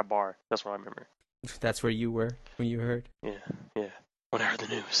I was at a bar. That's what I remember. That's where you were when you heard. Yeah, yeah. When I heard the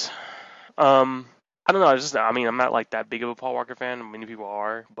news. I don't know. I mean, I'm not like that big of a Paul Walker fan. Many people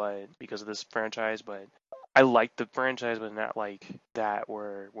are, but because of this franchise. But I like the franchise, but not like that.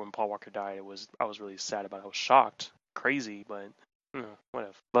 Where when Paul Walker died, I was really sad about it. I was shocked, crazy, but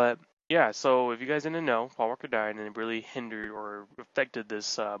whatever. But yeah, so if you guys didn't know, Paul Walker died, and it really hindered or affected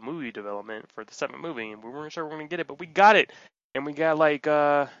this movie development for the seventh movie, and we weren't sure we were gonna get it, but we got it, and we got like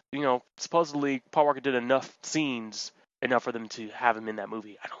supposedly Paul Walker did enough scenes enough for them to have him in that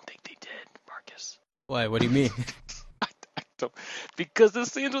movie. I don't think they did, Marcus. Why? What do you mean? I don't, because the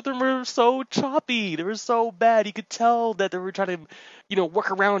scenes with him were so choppy. They were so bad. You could tell that they were trying to,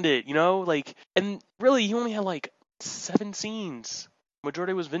 work around it. And really, he only had like 7 scenes.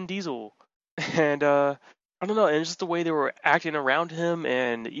 Majority was Vin Diesel, and I don't know. And it's just the way they were acting around him,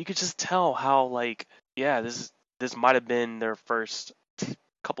 and you could just tell how yeah, this might have been their first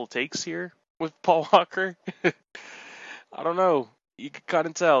couple takes here with Paul Walker. I don't know. You could kind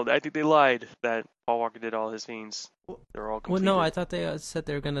of tell. I think they lied that Paul Walker did all his scenes. They're all Well, completed. no, I thought they said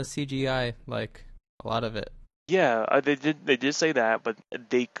they were gonna CGI like a lot of it. Yeah, they did. They did say that, but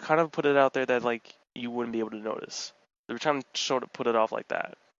they kind of put it out there that you wouldn't be able to notice. They were trying to put it off like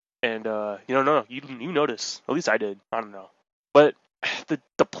that, and no, you notice. At least I did. I don't know, but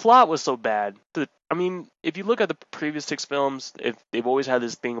the plot was so bad. I mean, if you look at the previous 6 films, if they've always had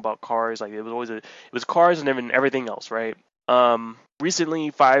this thing about cars, like it was cars and then everything else, right?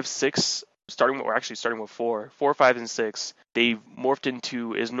 Recently 5, 6, starting with 4, 5, and 6, they've morphed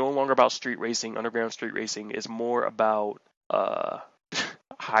into is no longer about street racing, underground street racing. Is more about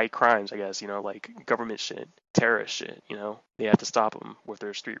high crimes, I guess. Like government shit, terrorist shit. They have to stop them with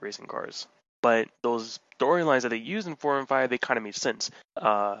their street racing cars. But those storylines that they used in 4 and 5, they kind of made sense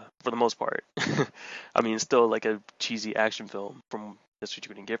for the most part. I mean, it's still like a cheesy action film from that's what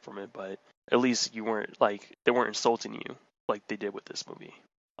you can get from it, but at least you weren't they weren't insulting you like they did with this movie.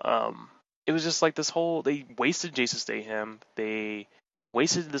 It was just like they wasted Jason Statham. They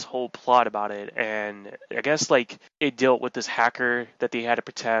wasted this whole plot about it, and I guess it dealt with this hacker that they had to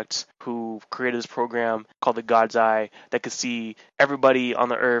protect who created this program called the God's Eye that could see everybody on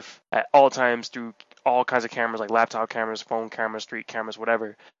the earth at all times through all kinds of cameras, like laptop cameras, phone cameras, street cameras,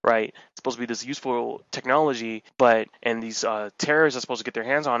 whatever, right? It's supposed to be this useful technology, and these terrorists are supposed to get their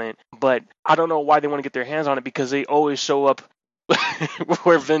hands on it, but I don't know why they want to get their hands on it because they always show up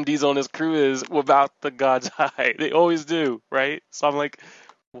where Vin Diesel and his crew is without the God's Eye. They always do, right? So I'm like,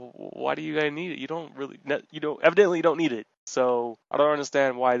 why do you guys need it? Evidently you don't need it. So I don't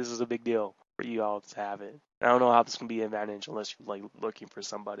understand why this is a big deal for you all to have it. I don't know how this can be an advantage unless you're looking for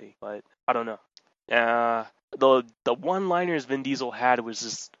somebody, but I don't know. The one-liners Vin Diesel had was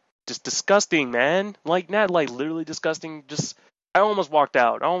just disgusting, man. Not literally disgusting. Just I almost walked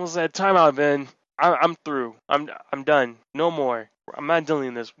out. I almost said, "Time out, Vin. I'm through. I'm done. No more. I'm not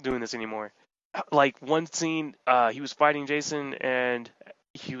doing this anymore." Like one scene, he was fighting Jason, and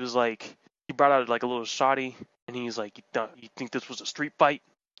he was he brought out a little shotty, and he's like, "You think this was a street fight?"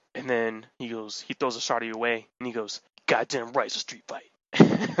 And then he throws a shotty away, and he goes, "Goddamn right, it's a street fight."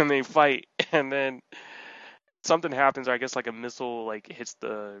 And they fight, and then something happens. Or I guess a missile hits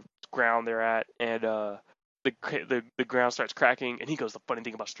the ground they're at, and the ground starts cracking. And he goes, "The funny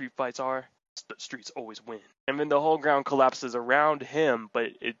thing about street fights are the streets always win." And then the whole ground collapses around him,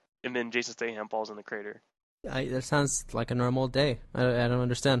 and then Jason Statham falls in the crater. That sounds like a normal day. I don't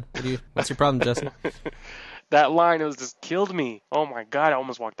understand. What's your problem, Jesse? That line just killed me. Oh my god, I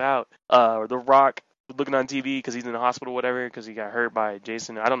almost walked out. The Rock looking on TV because he's in the hospital, whatever, because he got hurt by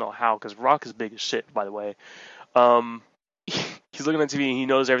Jason. I don't know how, because Rock is big as shit, by the way. He's looking on TV and he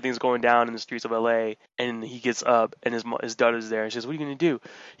knows everything's going down in the streets of LA, and he gets up and his daughter's there and she says, "What are you gonna do?"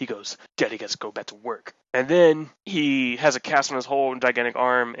 He goes, "Daddy gets to go back to work." And then he has a cast on his whole gigantic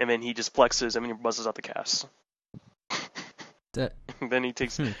arm, and then he just flexes and then he buzzes out the cast. Then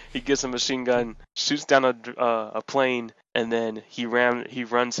he gets a machine gun, shoots down a plane, and then he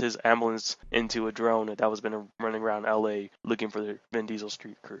runs his ambulance into a drone that was been running around L.A. looking for the Vin Diesel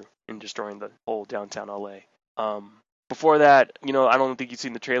street crew and destroying the whole downtown L.A. Before that, I don't think you've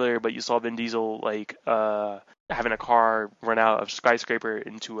seen the trailer, but you saw Vin Diesel like having a car run out of skyscraper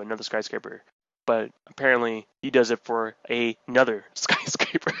into another skyscraper. But apparently he does it for another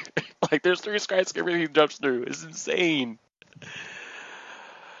skyscraper. Like there's 3 skyscrapers he jumps through. It's insane.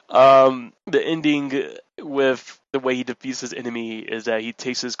 The ending with the way he defeats his enemy is that he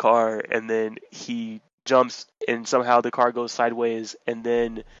takes his car and then he jumps and somehow the car goes sideways, and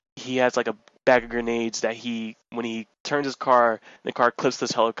then he has like a bag of grenades that when he turns his car, the car clips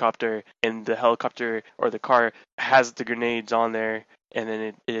this helicopter, and the helicopter or the car has the grenades on there, and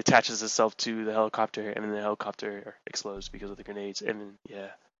then it attaches itself to the helicopter, and then the helicopter explodes because of the grenades, and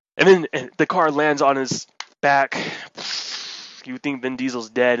then the car lands on his back. You think Vin Diesel's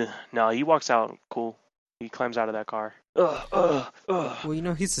dead? No, he walks out cool. He climbs out of that car.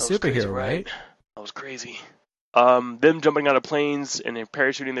 Well, he's a superhero, crazy, right? That was crazy. Them jumping out of planes and then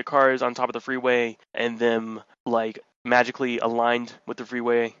parachuting their cars on top of the freeway, and them like magically aligned with the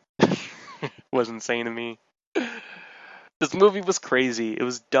freeway was insane to me. This movie was crazy. It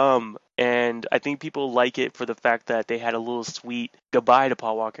was dumb, and I think people like it for the fact that they had a little sweet goodbye to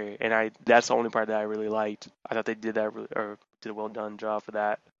Paul Walker, and that's the only part that I really liked. I thought they did did a well done job for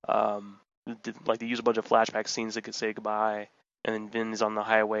that. They used a bunch of flashback scenes that could say goodbye. And then Vin is on the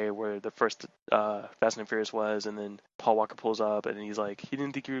highway where the first Fast and Furious was, and then Paul Walker pulls up, and he's like, "He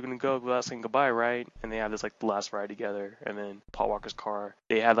didn't think you were gonna go without saying goodbye, right?" And they have this like last ride together, and then Paul Walker's car.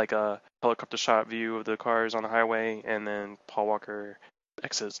 They had like a helicopter shot view of the cars on the highway, and then Paul Walker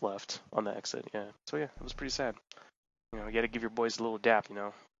exits left on the exit. Yeah, so yeah, it was pretty sad. You got to give your boys a little dap.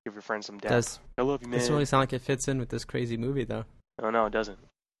 Give your friends some dap. I love you, man. It doesn't really sound like it fits in with this crazy movie, though. No, it doesn't.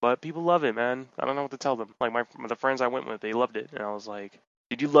 But people love it, man. I don't know what to tell them. Like the friends I went with, they loved it, and I was like,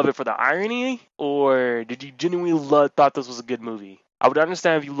 "Did you love it for the irony, or did you genuinely thought this was a good movie?" I would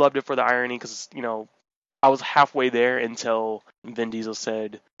understand if you loved it for the irony, because I was halfway there until Vin Diesel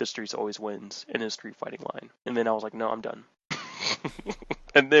said, "The streets always wins" in his street fighting line, and then I was like, "No, I'm done."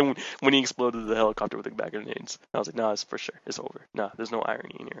 And then when he exploded the helicopter with the bag of grenades, I was like, "No, it's for sure. It's over. No, there's no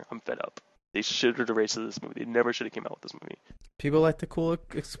irony in here. I'm fed up." They should have erased this movie. They never should have came out with this movie. People like the cool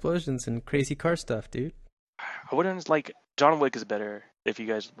explosions and crazy car stuff, dude. I wouldn't John Wick is better if you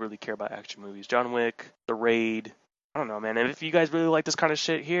guys really care about action movies. John Wick, The Raid. I don't know, man. And if you guys really like this kind of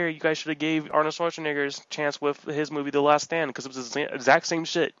shit here, you guys should have gave Arnold Schwarzenegger's chance with his movie The Last Stand, because it was the exact same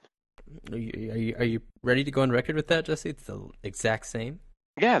shit. Are you ready to go on record with that, Jesse? It's the exact same.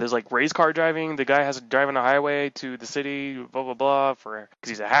 Yeah, there's like race car driving. The guy has to drive on a highway to the city, blah blah blah, because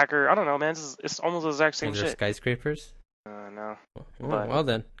he's a hacker. I don't know, man. It's almost the exact same shit. Skyscrapers? No. Well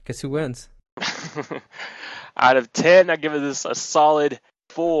then, guess who wins? Out of 10, I give it this a solid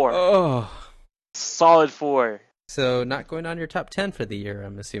 4. Oh, solid 4. So not going on your top 10 for the year,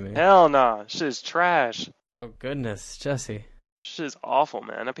 I'm assuming. Hell nah, shit is trash. Oh goodness, Jesse. Shit is awful,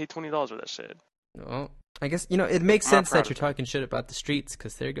 man. I paid $20 for that shit. Well, I guess, it makes sense that you're talking shit about the streets,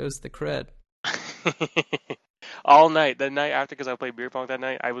 because there goes the cred. All night. The night after, because I played beer pong that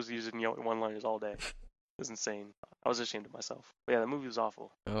night, I was using one-liners all day. It was insane. I was ashamed of myself. But yeah, the movie was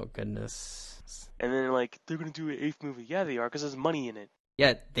awful. Oh, goodness. And then, they're going to do an 8th movie. Yeah, they are, because there's money in it.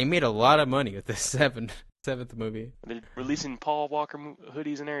 Yeah, they made a lot of money with this seventh movie. They're releasing Paul Walker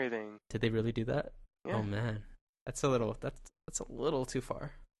hoodies and everything. Did they really do that? Yeah. Oh, man. That's a little too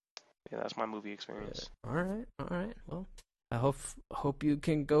far. Yeah, that's my movie experience. Yeah. All right. Well, I hope you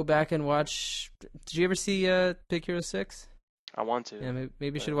can go back and watch. Did you ever see Big Hero 6? I want to. Yeah,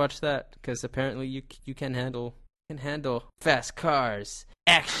 maybe you should watch that, because apparently you can handle fast cars,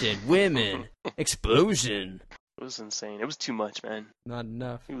 action, women, explosion. It was insane. It was too much, man. Not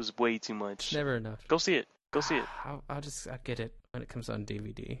enough. It was way too much. It's never enough. Go see it. I'll get it when it comes on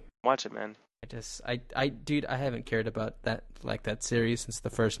DVD. Watch it, man. Dude, I haven't cared about that series since the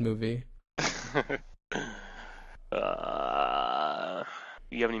first movie. You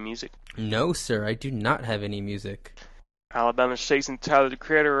have any music? No, sir, I do not have any music. Alabama Shakes and Tyler the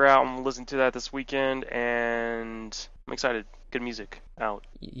Creator are out. I'm gonna listen to that this weekend, and I'm excited. Good music out.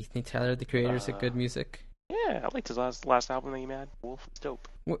 You think Tyler the Creator's a good music? Yeah, I liked his last album that he made. Wolf, it's dope.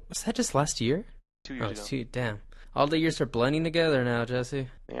 What, was that just last year? 2 years ago. Damn. All the years are blending together now, Jesse.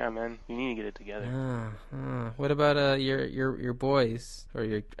 Yeah, man. You need to get it together. What about your boys,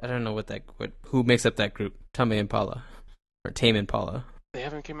 or I don't know who makes up that group? Tame Impala or Tame Impala? They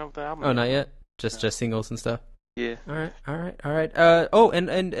haven't came out with the album. Oh, not yet. Just singles and stuff. Yeah. All right.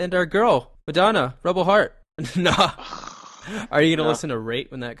 And our girl Madonna, Rebel Heart. Nah. Are you gonna No. listen to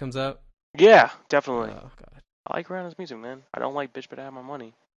Rate when that comes out? Yeah, definitely. Oh god. I like Rihanna's music, man. I don't like Bitch Better Have My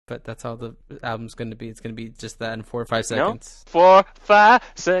Money. But that's how the album's gonna be. It's gonna be just that in 4 or 5 You know? seconds. 4, 5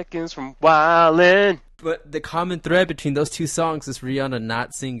 seconds from wildin'. But the common thread between those two songs is Rihanna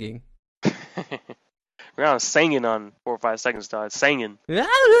not singing. Rihanna's singing on 4 or 5 seconds, dog. Singing. Yeah,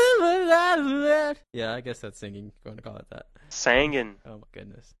 I guess that's singing. If you want to call it that. Singing. Oh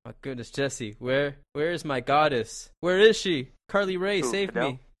my goodness, Jesse, where is my goddess? Where is she? Carly Rae, Who, save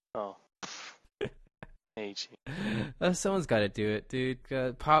Fidel? me. Oh. Hate you. Someone's got to do it, dude.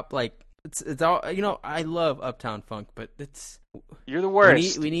 Pop, like it's all, I love Uptown Funk, but You're the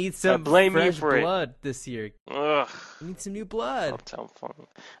worst. we need some blame you fresh for it. blood this year. Ugh. We need some new blood. Uptown Funk.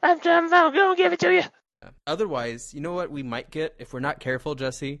 Uptown Funk, gonna give it to you. Otherwise, you know what we might get if we're not careful,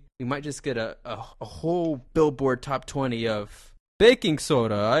 Jesse? We might just get a whole Billboard top 20 of baking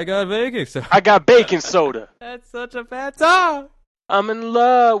soda. I got baking soda. I got baking soda. That's such a bad song. I'm in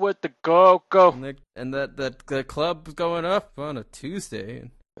love with the Coco. And the club's going up on a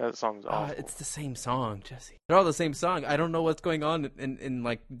Tuesday. That song's awful. It's the same song, Jesse. They're all the same song. I don't know what's going on in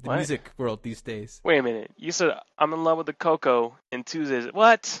like the What? music world these days. Wait a minute. You said I'm in love with the Coco and Tuesdays.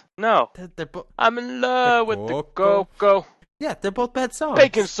 What? No. They're both. I'm in love with the Coco. Coco. Yeah, they're both bad songs.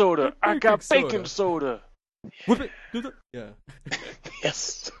 Baking soda. I got Baking baking soda. Whip it. Do the. Yeah.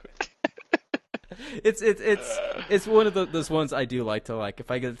 Yes. It's one of those ones I do like to like.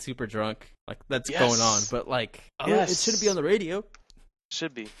 If I get super drunk, like that's Yes. going on. But like, Yes. it shouldn't be on the radio.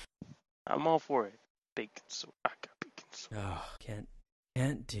 Should be. I'm all for it. Baking soda. I got baking soda. Oh,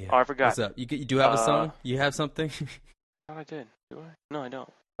 can't do. Oh, I forgot. What's up? You do have a song? You have something? Oh, I did. Do I? No, I don't.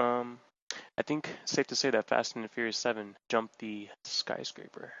 I think it's safe to say that Fast and the Furious 7 jumped the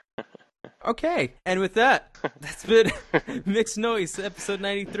skyscraper. Okay, and with that, that's been Mixed Noise, episode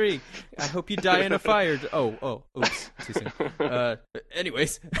 93. I hope you die in a fire. Oh, oops, too soon.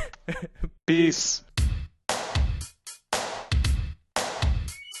 Anyways. Peace.